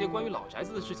也有一些关于老宅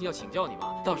子的事情要请教你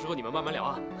嘛，到时候你们慢慢聊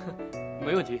啊。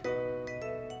没问题。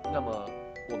那么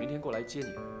我明天过来接你。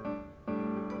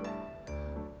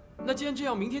那既然这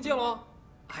样，明天见喽。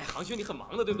哎，航轩你很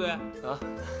忙的，对不对？啊。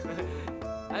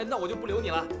哎，那我就不留你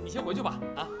了，你先回去吧。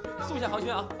啊。送一下航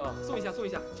轩啊！送一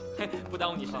下，嘿，不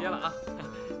耽误你时间了啊！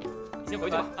你先回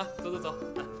去吧啊！走，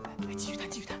啊，来继续谈。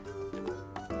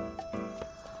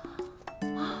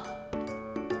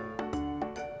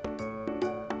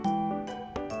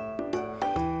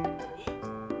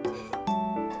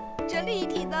这立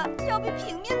体的要比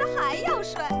平面的还要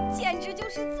帅，简直就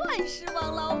是钻石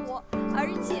王老五，而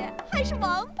且还是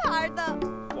王牌的。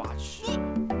我去！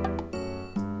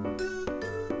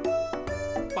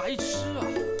白痴啊！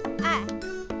哎，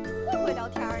会不会聊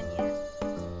天啊你？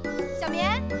小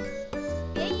棉，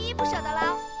别依依不舍的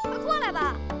了，快过来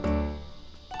吧。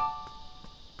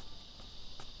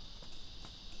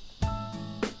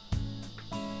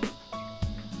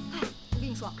哎，我跟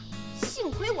你说，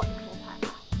幸亏我动作快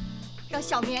啊，让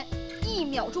小棉1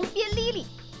秒钟编莉莉。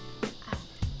哎，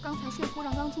刚才睡铺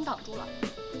让钢琴挡住了，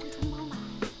不会穿帮吧？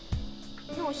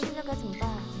那我现在该怎么办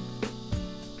啊？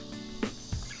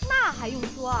那还用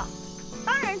说？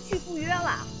当然去赴约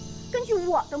了。根据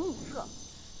我的目测，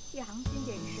叶航轩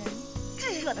眼神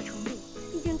炙热的程度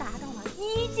已经达到了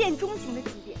一见钟情的级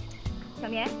别。小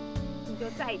棉，你就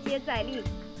再接再厉，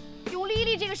用莉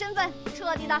莉这个身份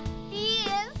彻底的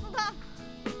电死他。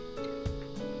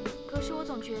可是我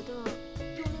总觉得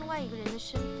用另外一个人的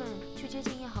身份去接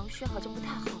近叶航轩好像不太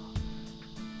好。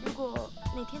如果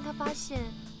哪天他发现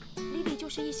莉莉就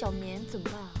是易小棉怎么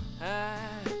办啊？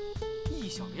哎，易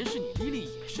小棉是你，莉莉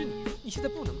也是你，你现在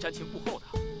不能瞻前顾后的。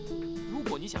如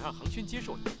果你想让航轩接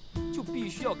受你，就必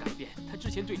须要改变他之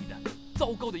前对你的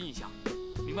糟糕的印象，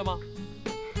明白吗？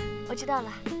我知道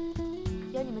了，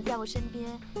有你们在我身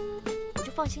边，我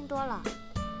就放心多了。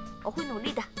我会努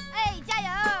力的。哎，加油！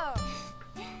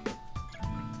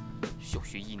小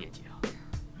学1年级啊。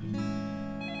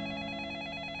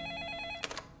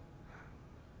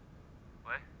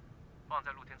喂，帮我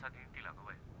在露天餐厅订2个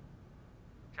位，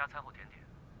加餐后甜点，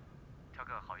挑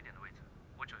个好一点的位置，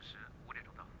我准时5点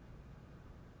钟到。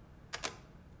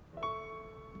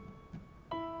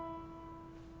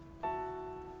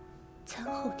餐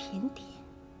后甜点，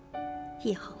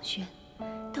叶航轩，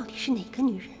到底是哪个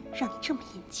女人让你这么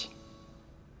殷勤？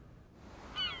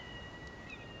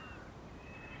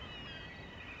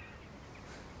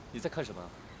你在看什么？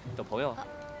等朋友？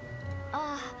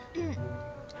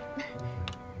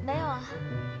没有啊。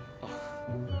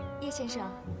叶先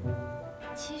生，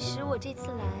其实我这次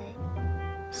来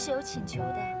是有请求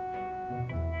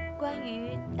的，关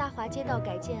于大华街道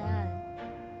改建案，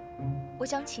我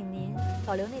想请您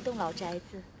保留那栋老宅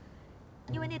子，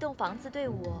因为那栋房子对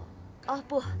我，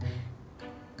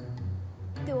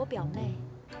对我表妹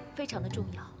非常的重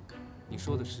要。你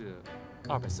说的是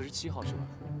247号是吧？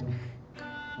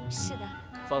是的。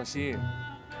放心，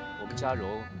我们嘉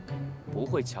荣不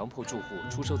会强迫住户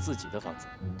出售自己的房子。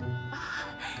啊，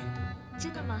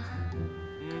真的吗？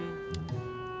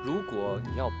如果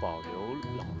你要保留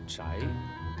老宅，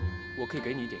我可以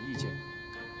给你一点意见，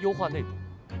优化内部，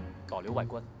保留外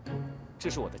观，这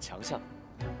是我的强项。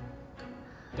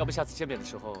要不下次见面的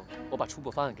时候，我把初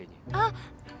步方案给你。啊，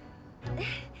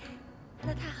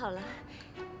那太好了，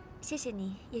谢谢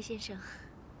你，叶先生。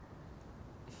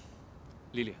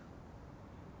丽丽，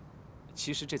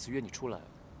其实这次约你出来，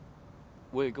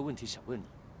我有一个问题想问你。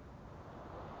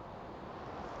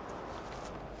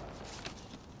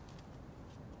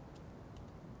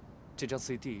这张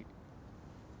CD，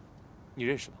 你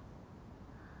认识吗？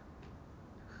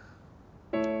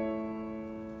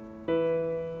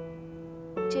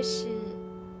这是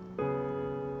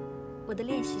我的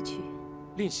练习曲。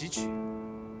练习曲？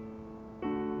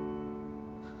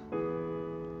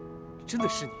真的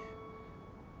是你？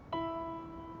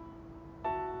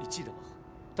你记得吗？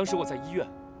当时我在医院，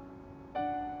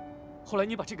后来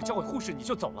你把这个交给护士，你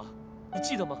就走了，你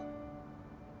记得吗？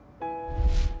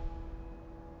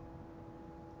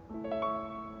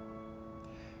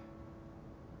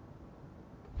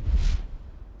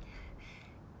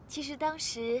其实当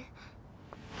时，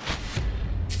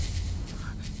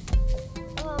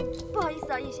不好意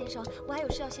思啊，叶先生，我还有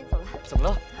事要先走了。怎么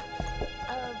了？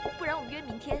不然我们约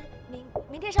明天，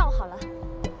明天上午好了。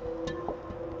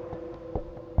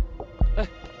哎，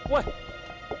喂！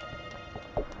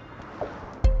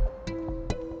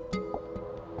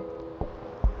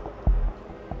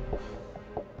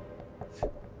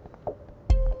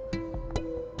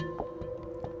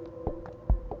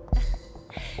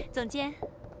总监，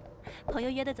朋友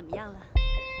约的怎么样了？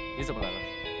你怎么来了？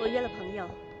我约了朋友，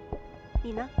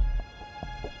你呢？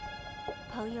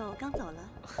朋友刚走了。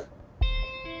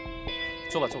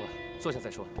坐吧，坐吧，坐下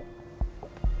再说。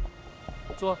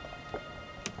坐。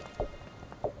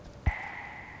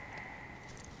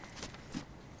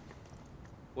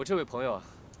我这位朋友啊，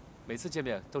每次见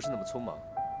面都是那么匆忙，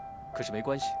可是没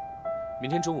关系，明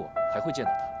天中午还会见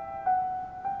到他。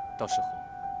到时候，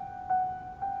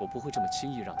我不会这么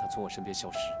轻易让他从我身边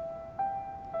消失。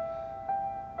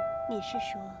你是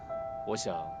说？我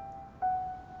想，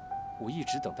我一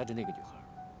直等待着那个女孩，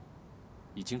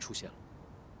已经出现了。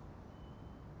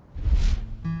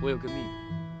我有个秘密，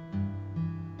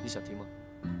你想听吗？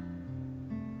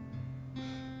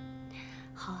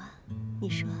好啊，你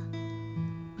说。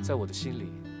在我的心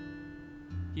里，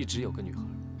一直有个女孩，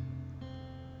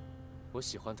我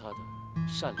喜欢她的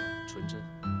善良纯真。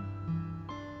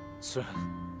虽然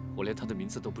我连她的名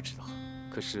字都不知道，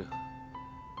可是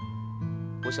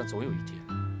我想总有一天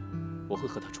我会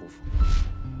和她重逢。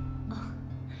哦，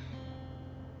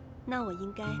那我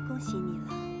应该恭喜你了。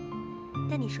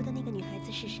但你说的那个女孩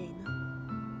子是谁呢？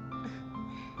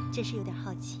真是有点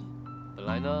好奇。本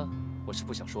来呢，我是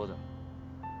不想说的。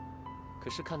可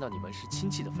是看到你们是亲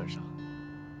戚的份上，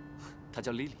她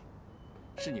叫莉莉，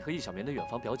是你和易小棉的远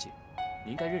房表姐，你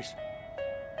应该认识。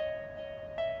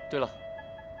对了，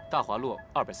大华路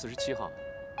247号，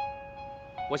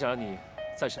我想让你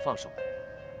暂时放手，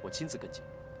我亲自跟进。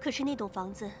可是那栋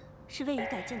房子是位于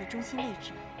改建的中心位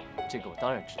置。这个我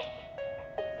当然知道，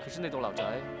可是那栋老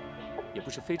宅也不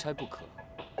是非拆不可。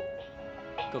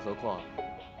更何况，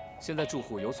现在住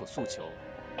户有所诉求，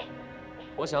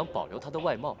我想保留它的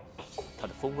外貌。它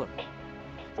的风味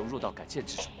融入到改建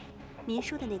之中。您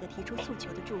说的那个提出诉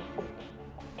求的住户，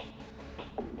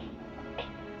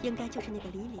应该就是那个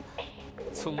莉莉吧？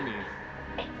聪明。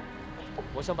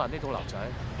我想把那栋老宅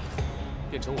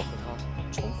变成我和她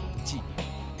重逢的纪念。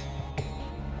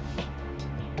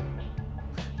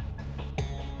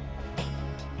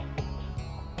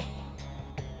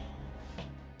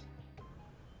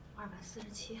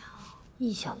247号，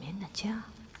易小棉的家。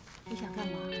你想干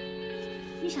嘛？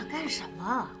你想干什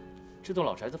么？这栋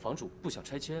老宅的房主不想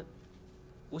拆迁，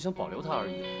我想保留它而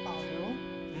已。保留？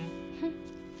哼，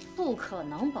不可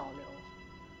能保留。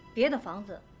别的房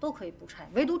子都可以不拆，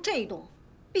唯独这一栋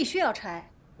必须要拆。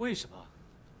为什么？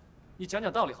你讲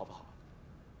讲道理好不好？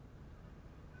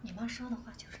你妈说的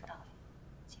话就是道理，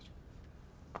记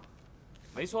住。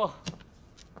没错，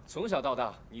从小到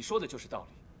大你说的就是道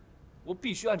理。我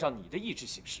必须按照你的意志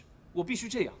行事，我必须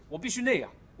这样，我必须那样，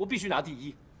我必须拿第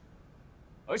一。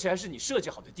而且还是你设计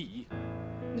好的第一。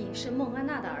你是孟安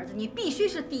娜的儿子，你必须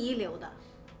是第一流的。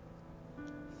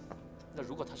那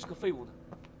如果他是个废物呢？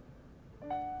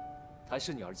他还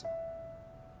是你儿子吗？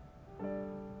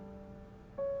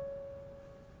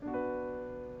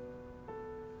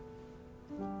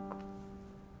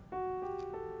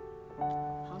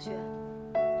杭雪，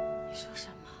你说什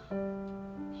么？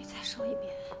你再说一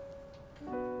遍。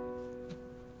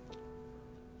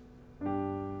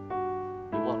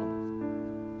你忘了吗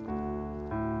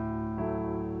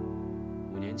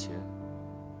？5年前，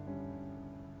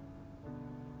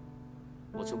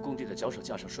我从工地的脚手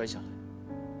架上摔下来，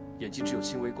眼睛只有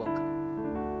轻微光感。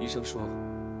医生说，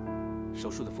手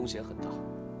术的风险很大，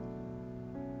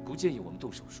不建议我们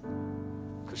动手术。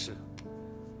可是，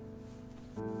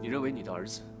你认为你的儿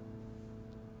子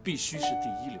必须是第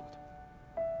一流的，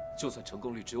就算成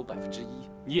功率只有1%，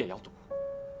你也要赌。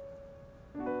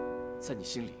在你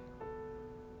心里，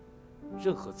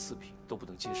任何次品都不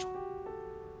能接受。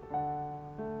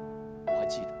我还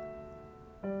记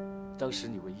得，当时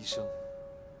你问医生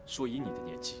说，以你的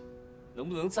年纪，能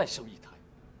不能再生一胎？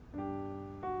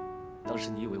当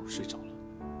时你以为我睡着了，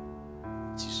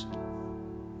其实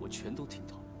我全都听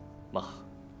到了。妈，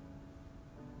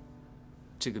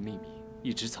这个秘密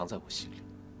一直藏在我心里，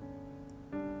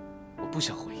我不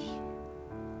想回忆。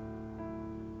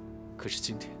可是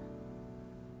今天，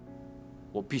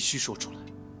我必须说出来。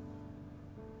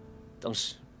当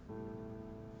时，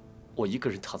我一个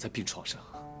人躺在病床上，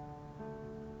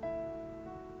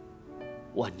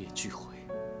万念俱灰，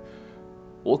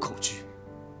我恐惧，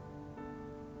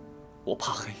我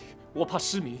怕黑，我怕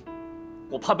失明，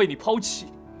我怕被你抛弃。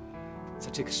在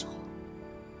这个时候，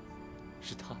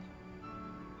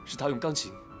是他用钢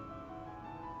琴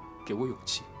给我勇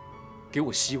气，给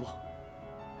我希望。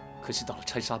可惜到了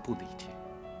拆纱布那一天，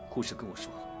护士跟我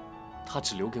说，他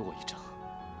只留给我一张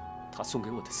他送给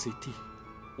我的 CD，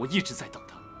 我一直在等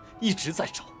他，一直在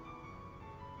找。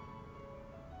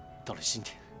到了今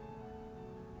天，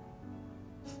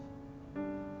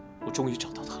我终于找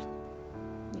到他了。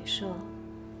你说，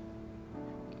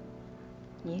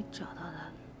你找到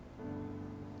的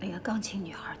那个钢琴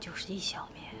女孩就是易小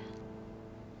棉？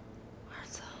儿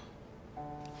子，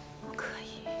不可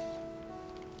以，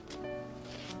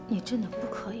你真的不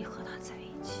可以和她在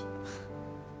一起。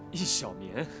易小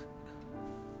棉？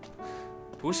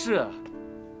不是，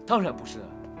当然不是。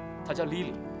她叫莉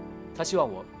莉，她希望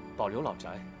我保留老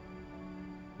宅。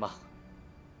妈，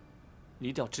你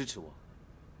一定要支持我，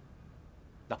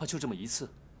哪怕就这么一次。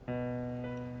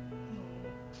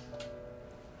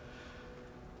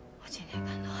我今天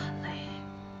感到很累，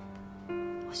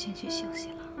我先去休息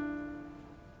了。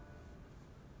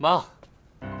妈。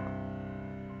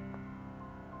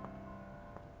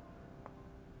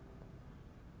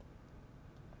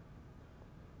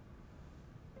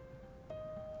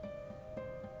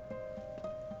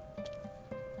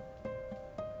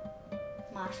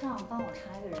马上帮我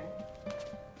查一个人，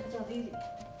他叫莉莉，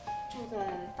住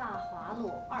在大华路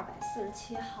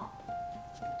247号。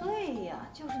对呀，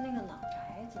就是那个老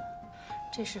宅子。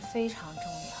这事非常重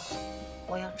要，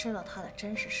我要知道他的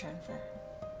真实身份。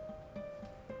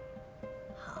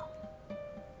好。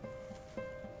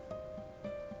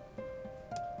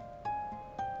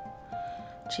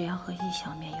只要和易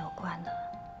小棉有关的，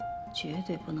绝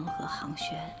对不能和杭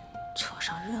轩扯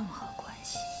上任何关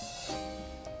系。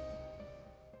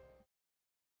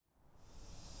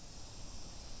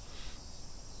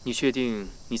你确定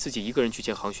你自己一个人去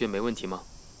见杭轩没问题吗？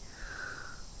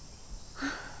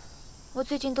我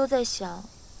最近都在想，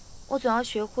我总要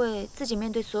学会自己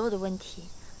面对所有的问题，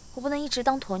我不能一直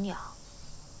当鸵鸟。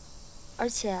而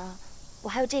且啊，我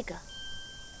还有这个。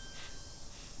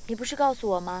你不是告诉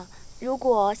我吗？如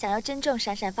果想要真正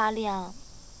闪闪发亮，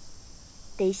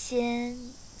得先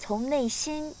从内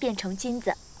心变成金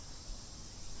子。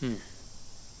嗯。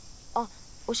哦，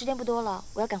我时间不多了，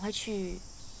我要赶快去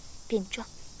变装。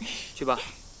去吧。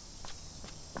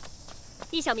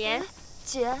易小棉，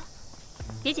姐，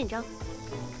别紧张，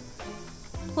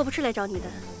我不是来找你的。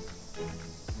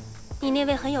你那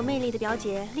位很有魅力的表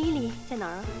姐莉莉在哪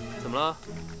儿？怎么了？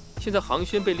现在杭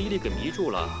轩被莉莉给迷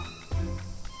住了，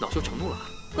恼羞成怒了。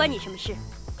关你什么事？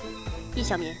易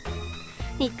小棉，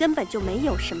你根本就没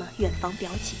有什么远房表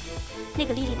姐。那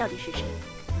个莉莉到底是谁？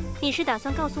你是打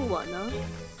算告诉我呢，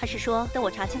还是说等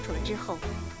我查清楚了之后，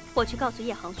我去告诉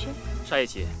叶杭轩？沙叶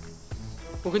姐，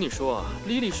我跟你说啊，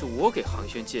莉莉是我给杭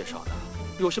轩介绍的，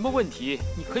有什么问题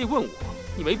你可以问我，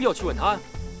你没必要去问她。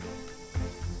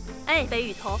哎，北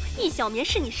雨桐，易小棉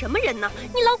是你什么人呢？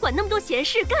你老管那么多闲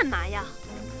事干嘛呀？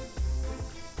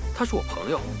他是我朋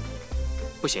友，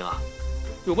不行啊，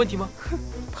有问题吗？哼，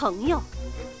朋友。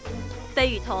北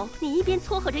雨桐，你一边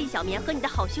撮合着易小棉和你的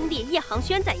好兄弟叶杭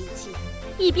轩在一起，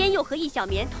一边又和易小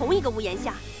棉同一个屋檐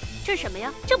下，这是什么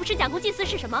呀？这不是假公济私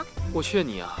是什么？我劝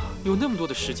你啊，有那么多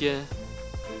的时间，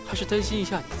还是担心一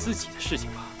下你自己的事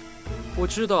情吧。我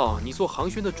知道你做杭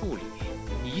轩的助理，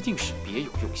一定是别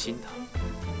有用心的。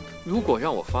如果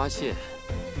让我发现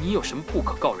你有什么不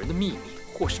可告人的秘密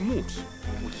或是目的，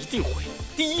我一定会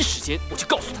第一时间我就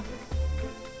告诉他。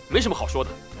没什么好说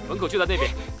的，门口就在那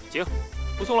边，请，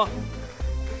不送了，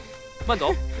慢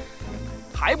走，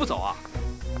还不走啊？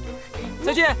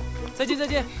再见，再见，再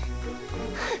见，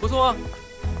不送啊！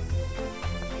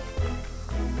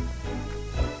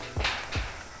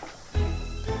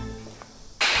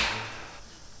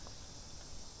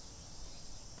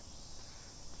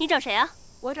你找谁啊？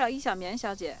我找易小棉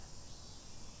小姐。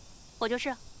我就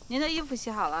是。您的衣服洗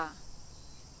好了。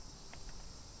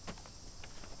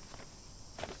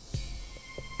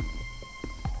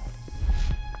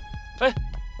哎，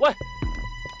喂！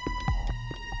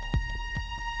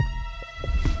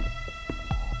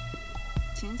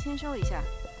请签收一下。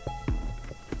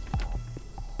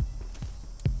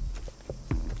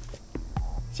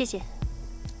谢谢。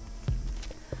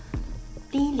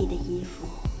莉莉的衣服。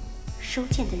收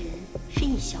件的人是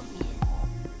易小棉，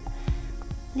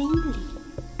莉莉，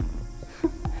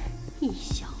哼，易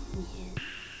小棉。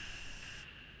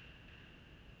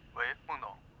喂，孟总，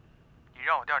你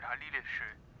让我调查莉莉的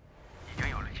事，已经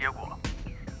有了结果。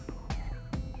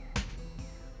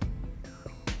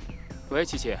喂，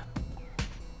琪琪，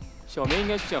小棉应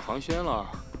该去见杭轩了，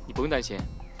你不用担心。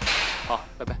好，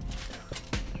拜拜。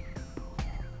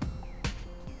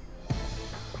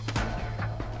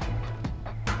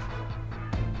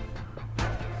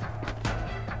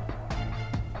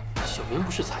小棉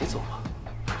不是才走吗？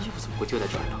衣服怎么会丢在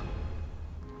这儿呢？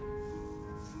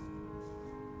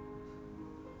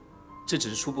这只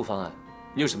是初步方案，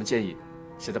你有什么建议，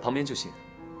写在旁边就行。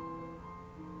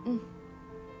嗯。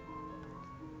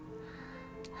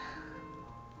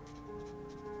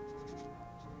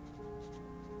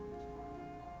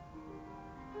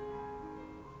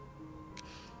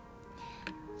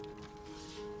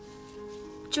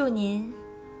祝您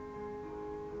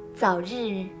早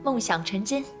日梦想成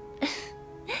真。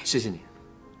谢谢你。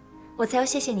我才要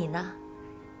谢谢你呢，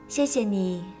谢谢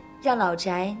你让老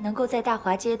宅能够在大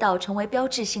华街道成为标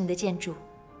志性的建筑，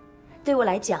对我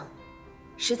来讲，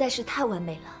实在是太完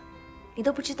美了。你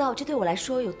都不知道这对我来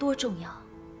说有多重要。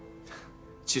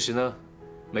其实呢，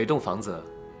每栋房子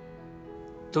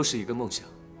都是一个梦想，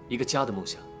一个家的梦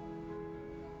想。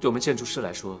对我们建筑师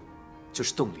来说，就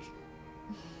是动力。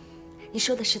你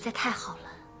说的实在太好了。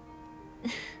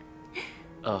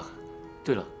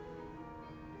对了，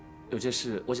有件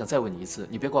事我想再问你一次，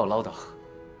你别管我唠叨。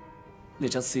那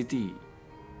张 CD，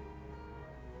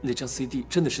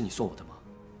 真的是你送我的吗？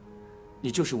你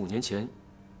就是5年前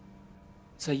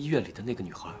在医院里的那个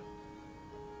女孩。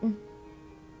嗯。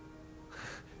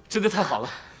真的太好了。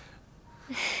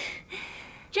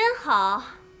真好，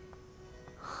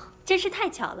真是太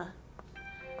巧了。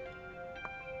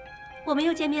我们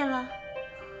又见面了。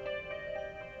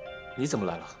你怎么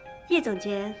来了？叶总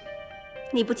监，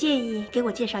你不介意给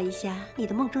我介绍一下你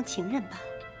的梦中情人吧？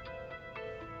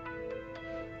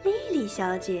莉莉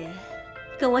小姐，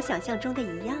跟我想象中的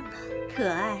一样啊，可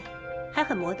爱，还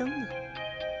很摩登呢。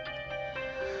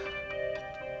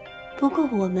不过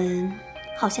我们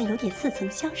好像有点似曾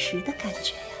相识的感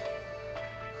觉呀。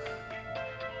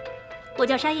我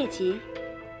叫沙叶琪，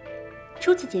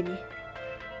初次见面。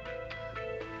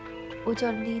我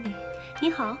叫莉莉。你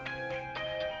好。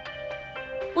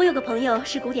我有个朋友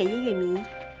是古典音乐迷，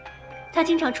他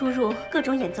经常出入各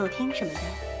种演奏厅什么的。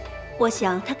我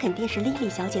想他肯定是莉莉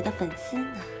小姐的粉丝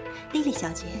呢。莉莉小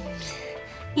姐，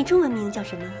你中文名叫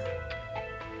什么？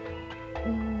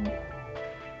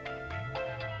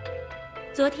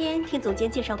昨天听总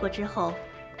监介绍过之后，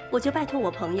我就拜托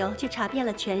我朋友去查遍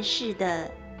了全市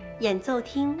的演奏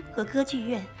厅和歌剧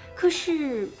院，可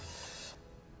是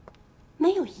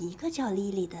没有一个叫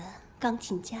莉莉的钢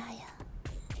琴家呀。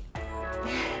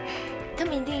他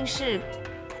们一定是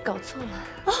搞错了。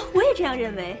哦，我也这样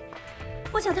认为。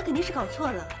我想他肯定是搞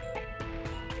错了。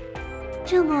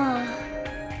这么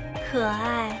可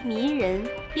爱、迷人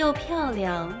又漂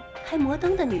亮还摩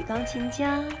登的女钢琴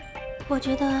家，我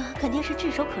觉得肯定是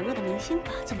炙手可热的明星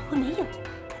吧？怎么会没有呢？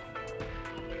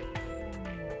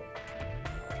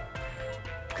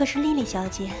可是莉莉小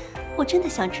姐，我真的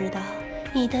想知道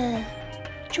你的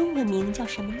中文名叫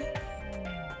什么呢？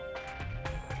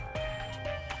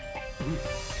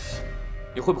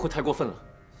你会不会太过分了？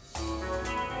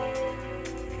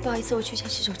不好意思，我去一下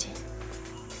洗手间。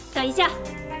等一下，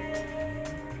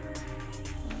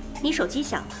你手机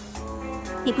响了，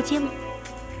你不接吗？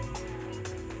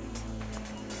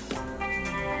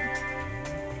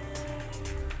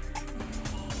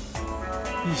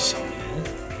易小棉，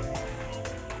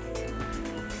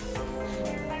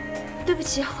对不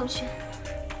起，黄轩。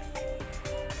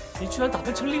你居然打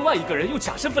扮成另外一个人，用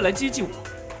假身份来接近我。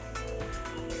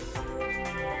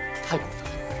太过分了。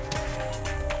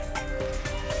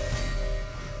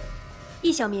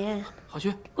易小棉，航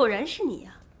轩，果然是你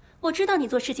呀！我知道你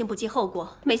做事情不计后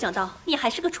果，没想到你还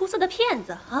是个出色的骗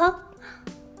子啊！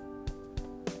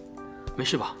没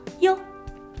事吧？哟，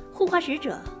护花使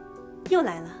者又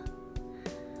来了。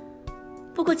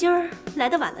不过今儿来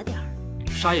的晚了点儿。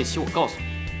沙叶琪，我告诉你，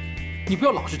你不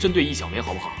要老是针对易小棉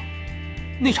好不好？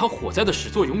那场火灾的始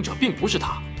作俑者并不是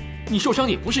他，你受伤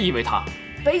也不是因为他。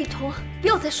北雨桐，不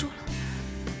要再说了。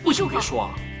为什么别说啊？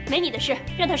没你的事，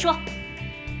让他说。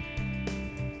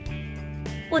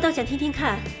我倒想听听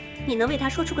看，你能为他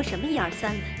说出个什么1、2、3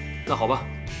来。那好吧，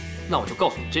那我就告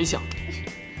诉你真相。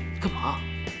干嘛？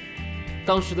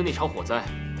当时的那场火灾，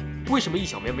为什么易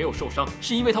小棉没有受伤？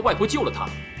是因为他外婆救了他。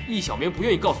易小棉不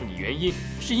愿意告诉你原因，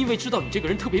是因为知道你这个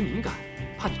人特别敏感，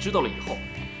怕你知道了以后，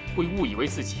会误以为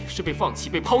自己是被放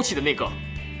弃、被抛弃的那个。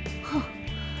哼，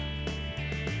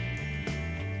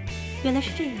原来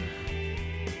是这样啊！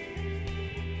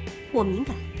我敏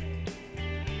感，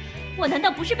我难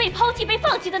道不是被抛弃、被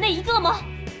放弃的那一个吗？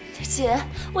姐，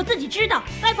我自己知道，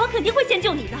外婆肯定会先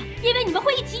救你的，因为你们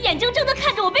会一起眼睁睁地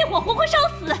看着我被火活活烧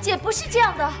死。姐，不是这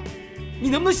样的。你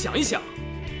能不能想一想，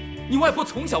你外婆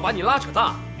从小把你拉扯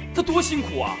大，她多辛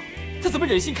苦啊，她怎么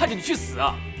忍心看着你去死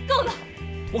啊？够了，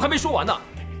我还没说完呢。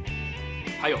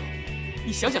还有，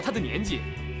你想想她的年纪，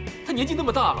她年纪那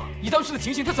么大了，以当时的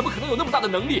情形，她怎么可能有那么大的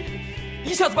能力，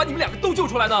一下子把你们2个都救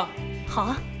出来呢？好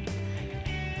啊，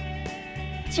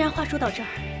既然话说到这儿，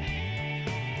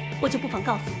我就不妨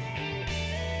告诉你，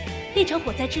那场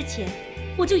火灾之前，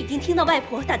我就已经听到外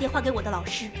婆打电话给我的老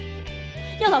师，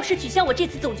要老师取消我这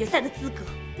次总决赛的资格。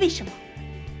为什么？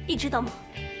你知道吗？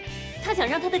她想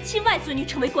让她的亲外孙女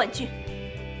成为冠军，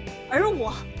而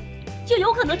我就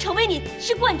有可能成为你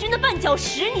是冠军的绊脚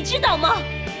石，你知道吗？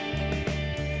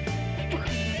不可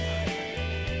能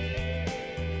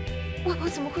的，外婆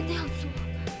怎么会那样做？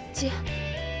姐，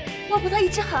外婆她一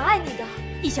直很爱你的。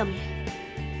易小棉，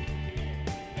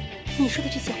你说的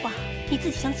这些话，你自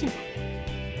己相信吗？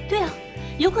对啊，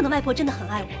有可能外婆真的很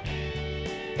爱我，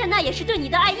但那也是对你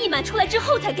的爱溢满出来之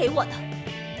后才给我的。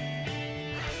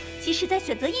即使再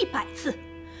选择100次，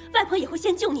外婆也会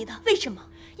先救你的。为什么？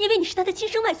因为你是她的亲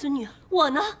生外孙女。我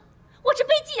呢，我是被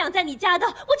寄养在你家的，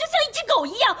我就像一只狗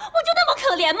一样，我就那么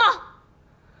可怜吗？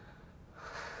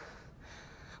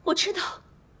我知道，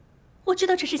我知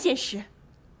道这是现实。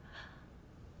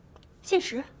现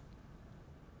实，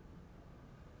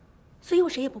所以我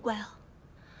谁也不怪啊。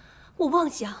我妄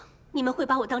想你们会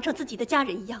把我当成自己的家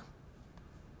人一样，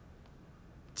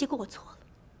结果我错了。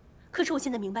可是我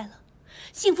现在明白了，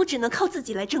幸福只能靠自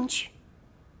己来争取，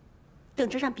等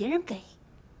着让别人给，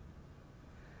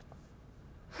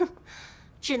哼，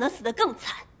只能死得更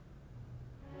惨。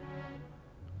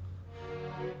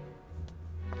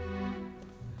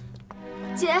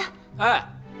姐，哎。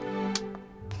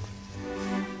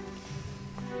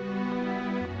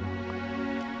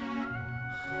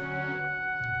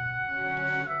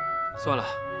算了，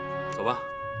走吧。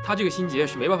他这个心结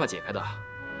是没办法解开的。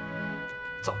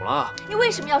走了。你为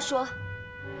什么要说？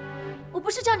我不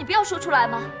是叫你不要说出来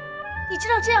吗？你知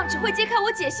道这样只会揭开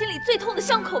我姐心里最痛的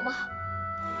伤口吗？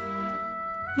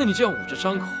那你这样捂着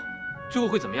伤口，最后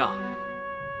会怎么样？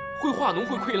会化脓，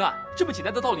会溃烂，这么简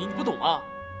单的道理你不懂吗？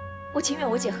我情愿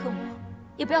我姐恨我，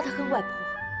也不要她恨外婆。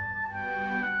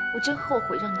我真后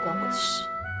悔让你管我的事。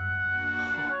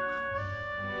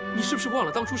你是不是忘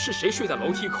了当初是谁睡在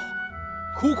楼梯口？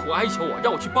苦苦哀求我，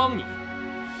让我去帮你。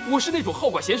我是那种好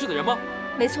管闲事的人吗？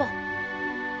没错，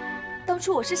当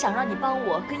初我是想让你帮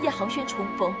我跟叶航轩重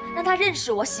逢，让他认识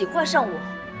我，喜欢上我。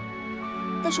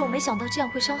但是我没想到这样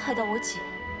会伤害到我姐。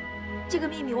这个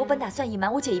秘密我本打算隐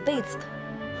瞒我姐一辈子的。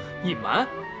隐瞒？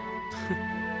哼，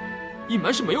隐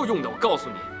瞒是没有用的。我告诉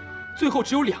你，最后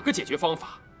只有2个解决方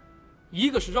法，一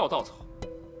个是绕道走，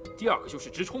第2个就是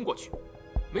直冲过去，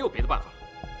没有别的办法了。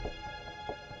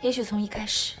也许从一开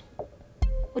始，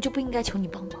我就不应该求你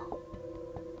帮忙。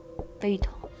北雨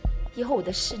桐，以后我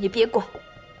的事你别管。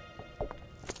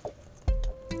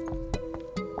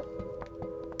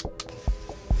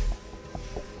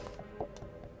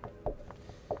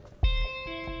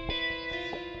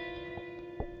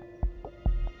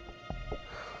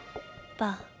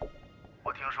爸，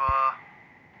我听说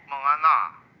孟安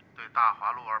娜对大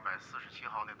华路247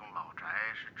号那栋老宅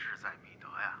是志在必得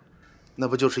呀。那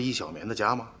不就是易小棉的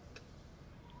家吗？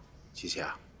琪琪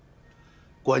啊，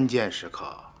关键时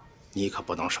刻你可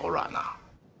不能手软呐。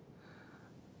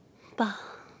爸，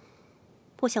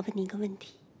我想问你一个问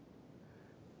题：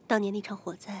当年那场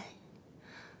火灾，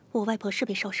我外婆是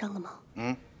被烧伤了吗？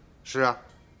嗯，是啊，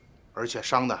而且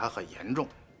伤得还很严重。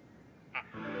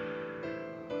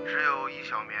只有易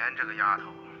小棉这个丫头，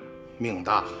命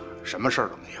大，什么事儿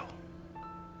都没有。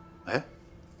哎，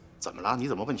怎么了？你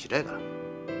怎么问起这个了？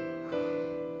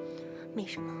没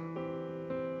什么。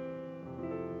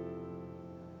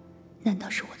难道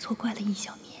是我错怪了易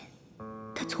小棉？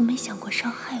他从没想过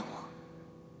伤害我。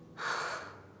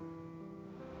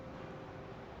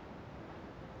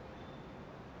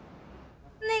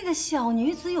那个小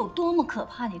女子有多么可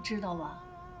怕，你知道吗？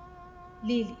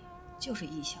丽丽就是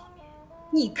易小棉，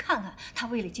你看看她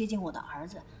为了接近我的儿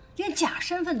子，连假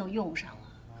身份都用上了。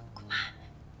姑妈，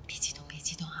别激动，别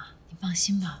激动啊！你放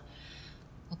心吧，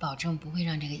我保证不会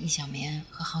让这个易小棉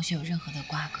和杭轩有任何的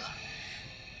瓜葛。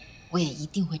我也一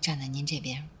定会站在您这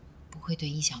边，不会对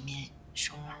易小棉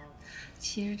手软。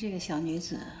其实这个小女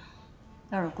子，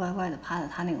要是乖乖的趴在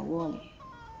她那个窝里，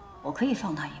我可以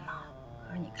放她一马。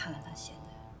可是你看看她现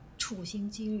在，处心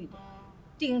积虑的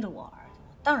盯着我儿子，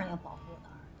我当然要保护我的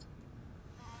儿子。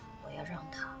我要让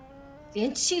他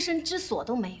连栖身之所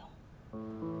都没有。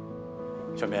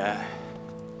小棉，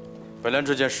本来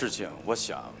这件事情我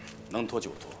想能拖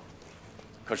就拖，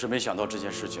可是没想到这件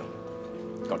事情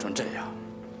搞成这样。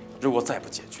如果再不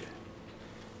解决，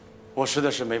我实在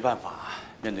是没办法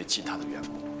面对其他的员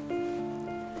工。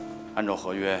按照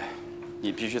合约，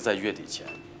你必须在月底前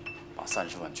把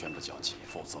30万全部交齐，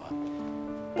否则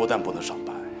不但不能上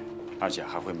班，而且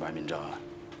还会面临着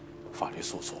法律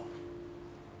诉讼。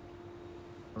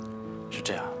是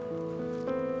这样。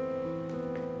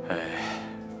哎，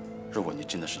如果你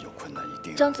真的是有困难，一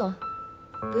定……张总，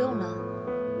不用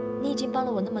了，你已经帮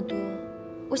了我那么多，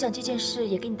我想这件事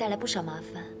也给你带来不少麻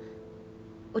烦。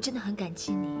我真的很感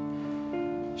激你，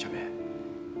小棉。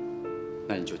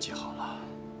那你就记好了，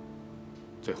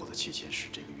最后的期限是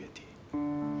这个月底。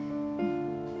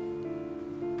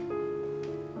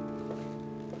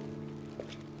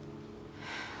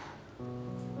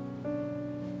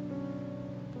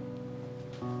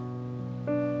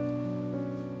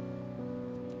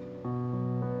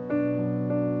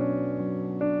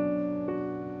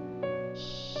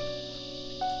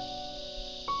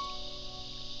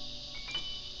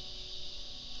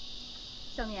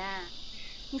小棉，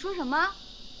你说什么？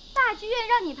大剧院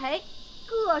让你赔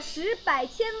个十百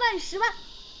千万10万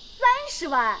30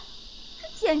万，这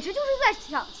简直就是在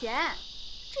抢钱！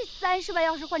这30万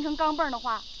要是换成钢镚的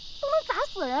话，都能砸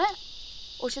死人。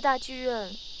我是大剧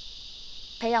院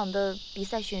培养的比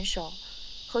赛选手，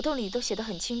合同里都写得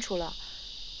很清楚了。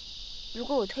如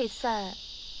果我退赛，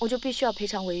我就必须要赔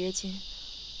偿违约金。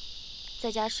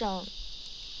再加上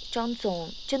张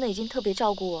总真的已经特别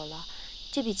照顾我了。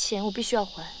这笔钱我必须要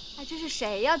还。哎，这是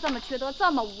谁呀？这么缺德，这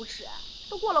么无耻！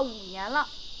都过了5年了，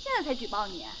现在才举报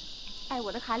你。哎，我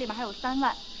的卡里面还有3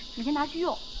万，你先拿去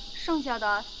用，剩下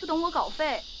的就等我稿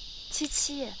费。七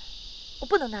七，我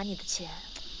不能拿你的钱。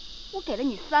我给了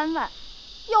你3万，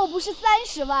又不是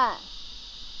30万。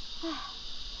哎，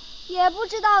也不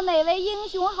知道哪位英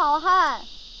雄好汉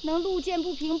能路见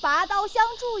不平拔刀相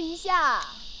助一下。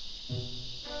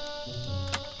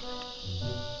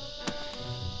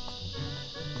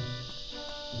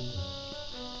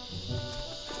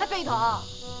哎，贝头，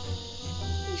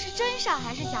你是真傻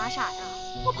还是假傻呀？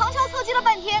我旁敲侧击了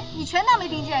半天，你全当没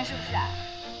听见是不是？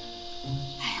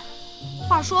哎呀，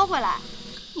话说回来，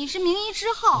你是名医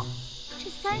之后，这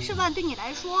30万对你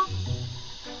来说，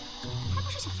还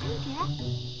不是小菜一碟？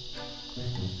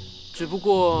只不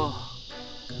过，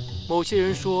某些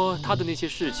人说他的那些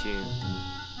事情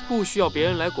不需要别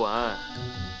人来管，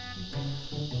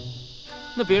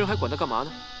那别人还管他干嘛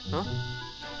呢？啊？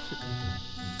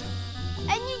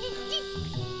哎，你，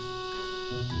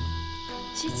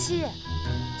七七，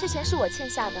这钱是我欠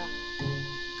下的，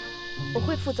我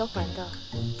会负责还的。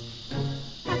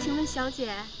那请问小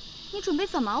姐，你准备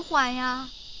怎么还呀？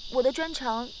我的专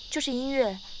长就是音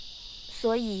乐，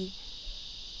所以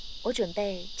我准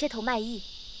备街头卖艺。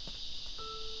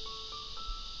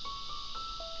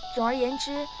总而言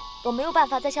之，我没有办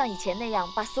法再像以前那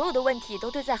样把所有的问题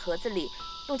都堆在盒子里，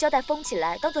用胶带封起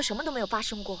来，当做什么都没有发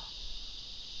生过。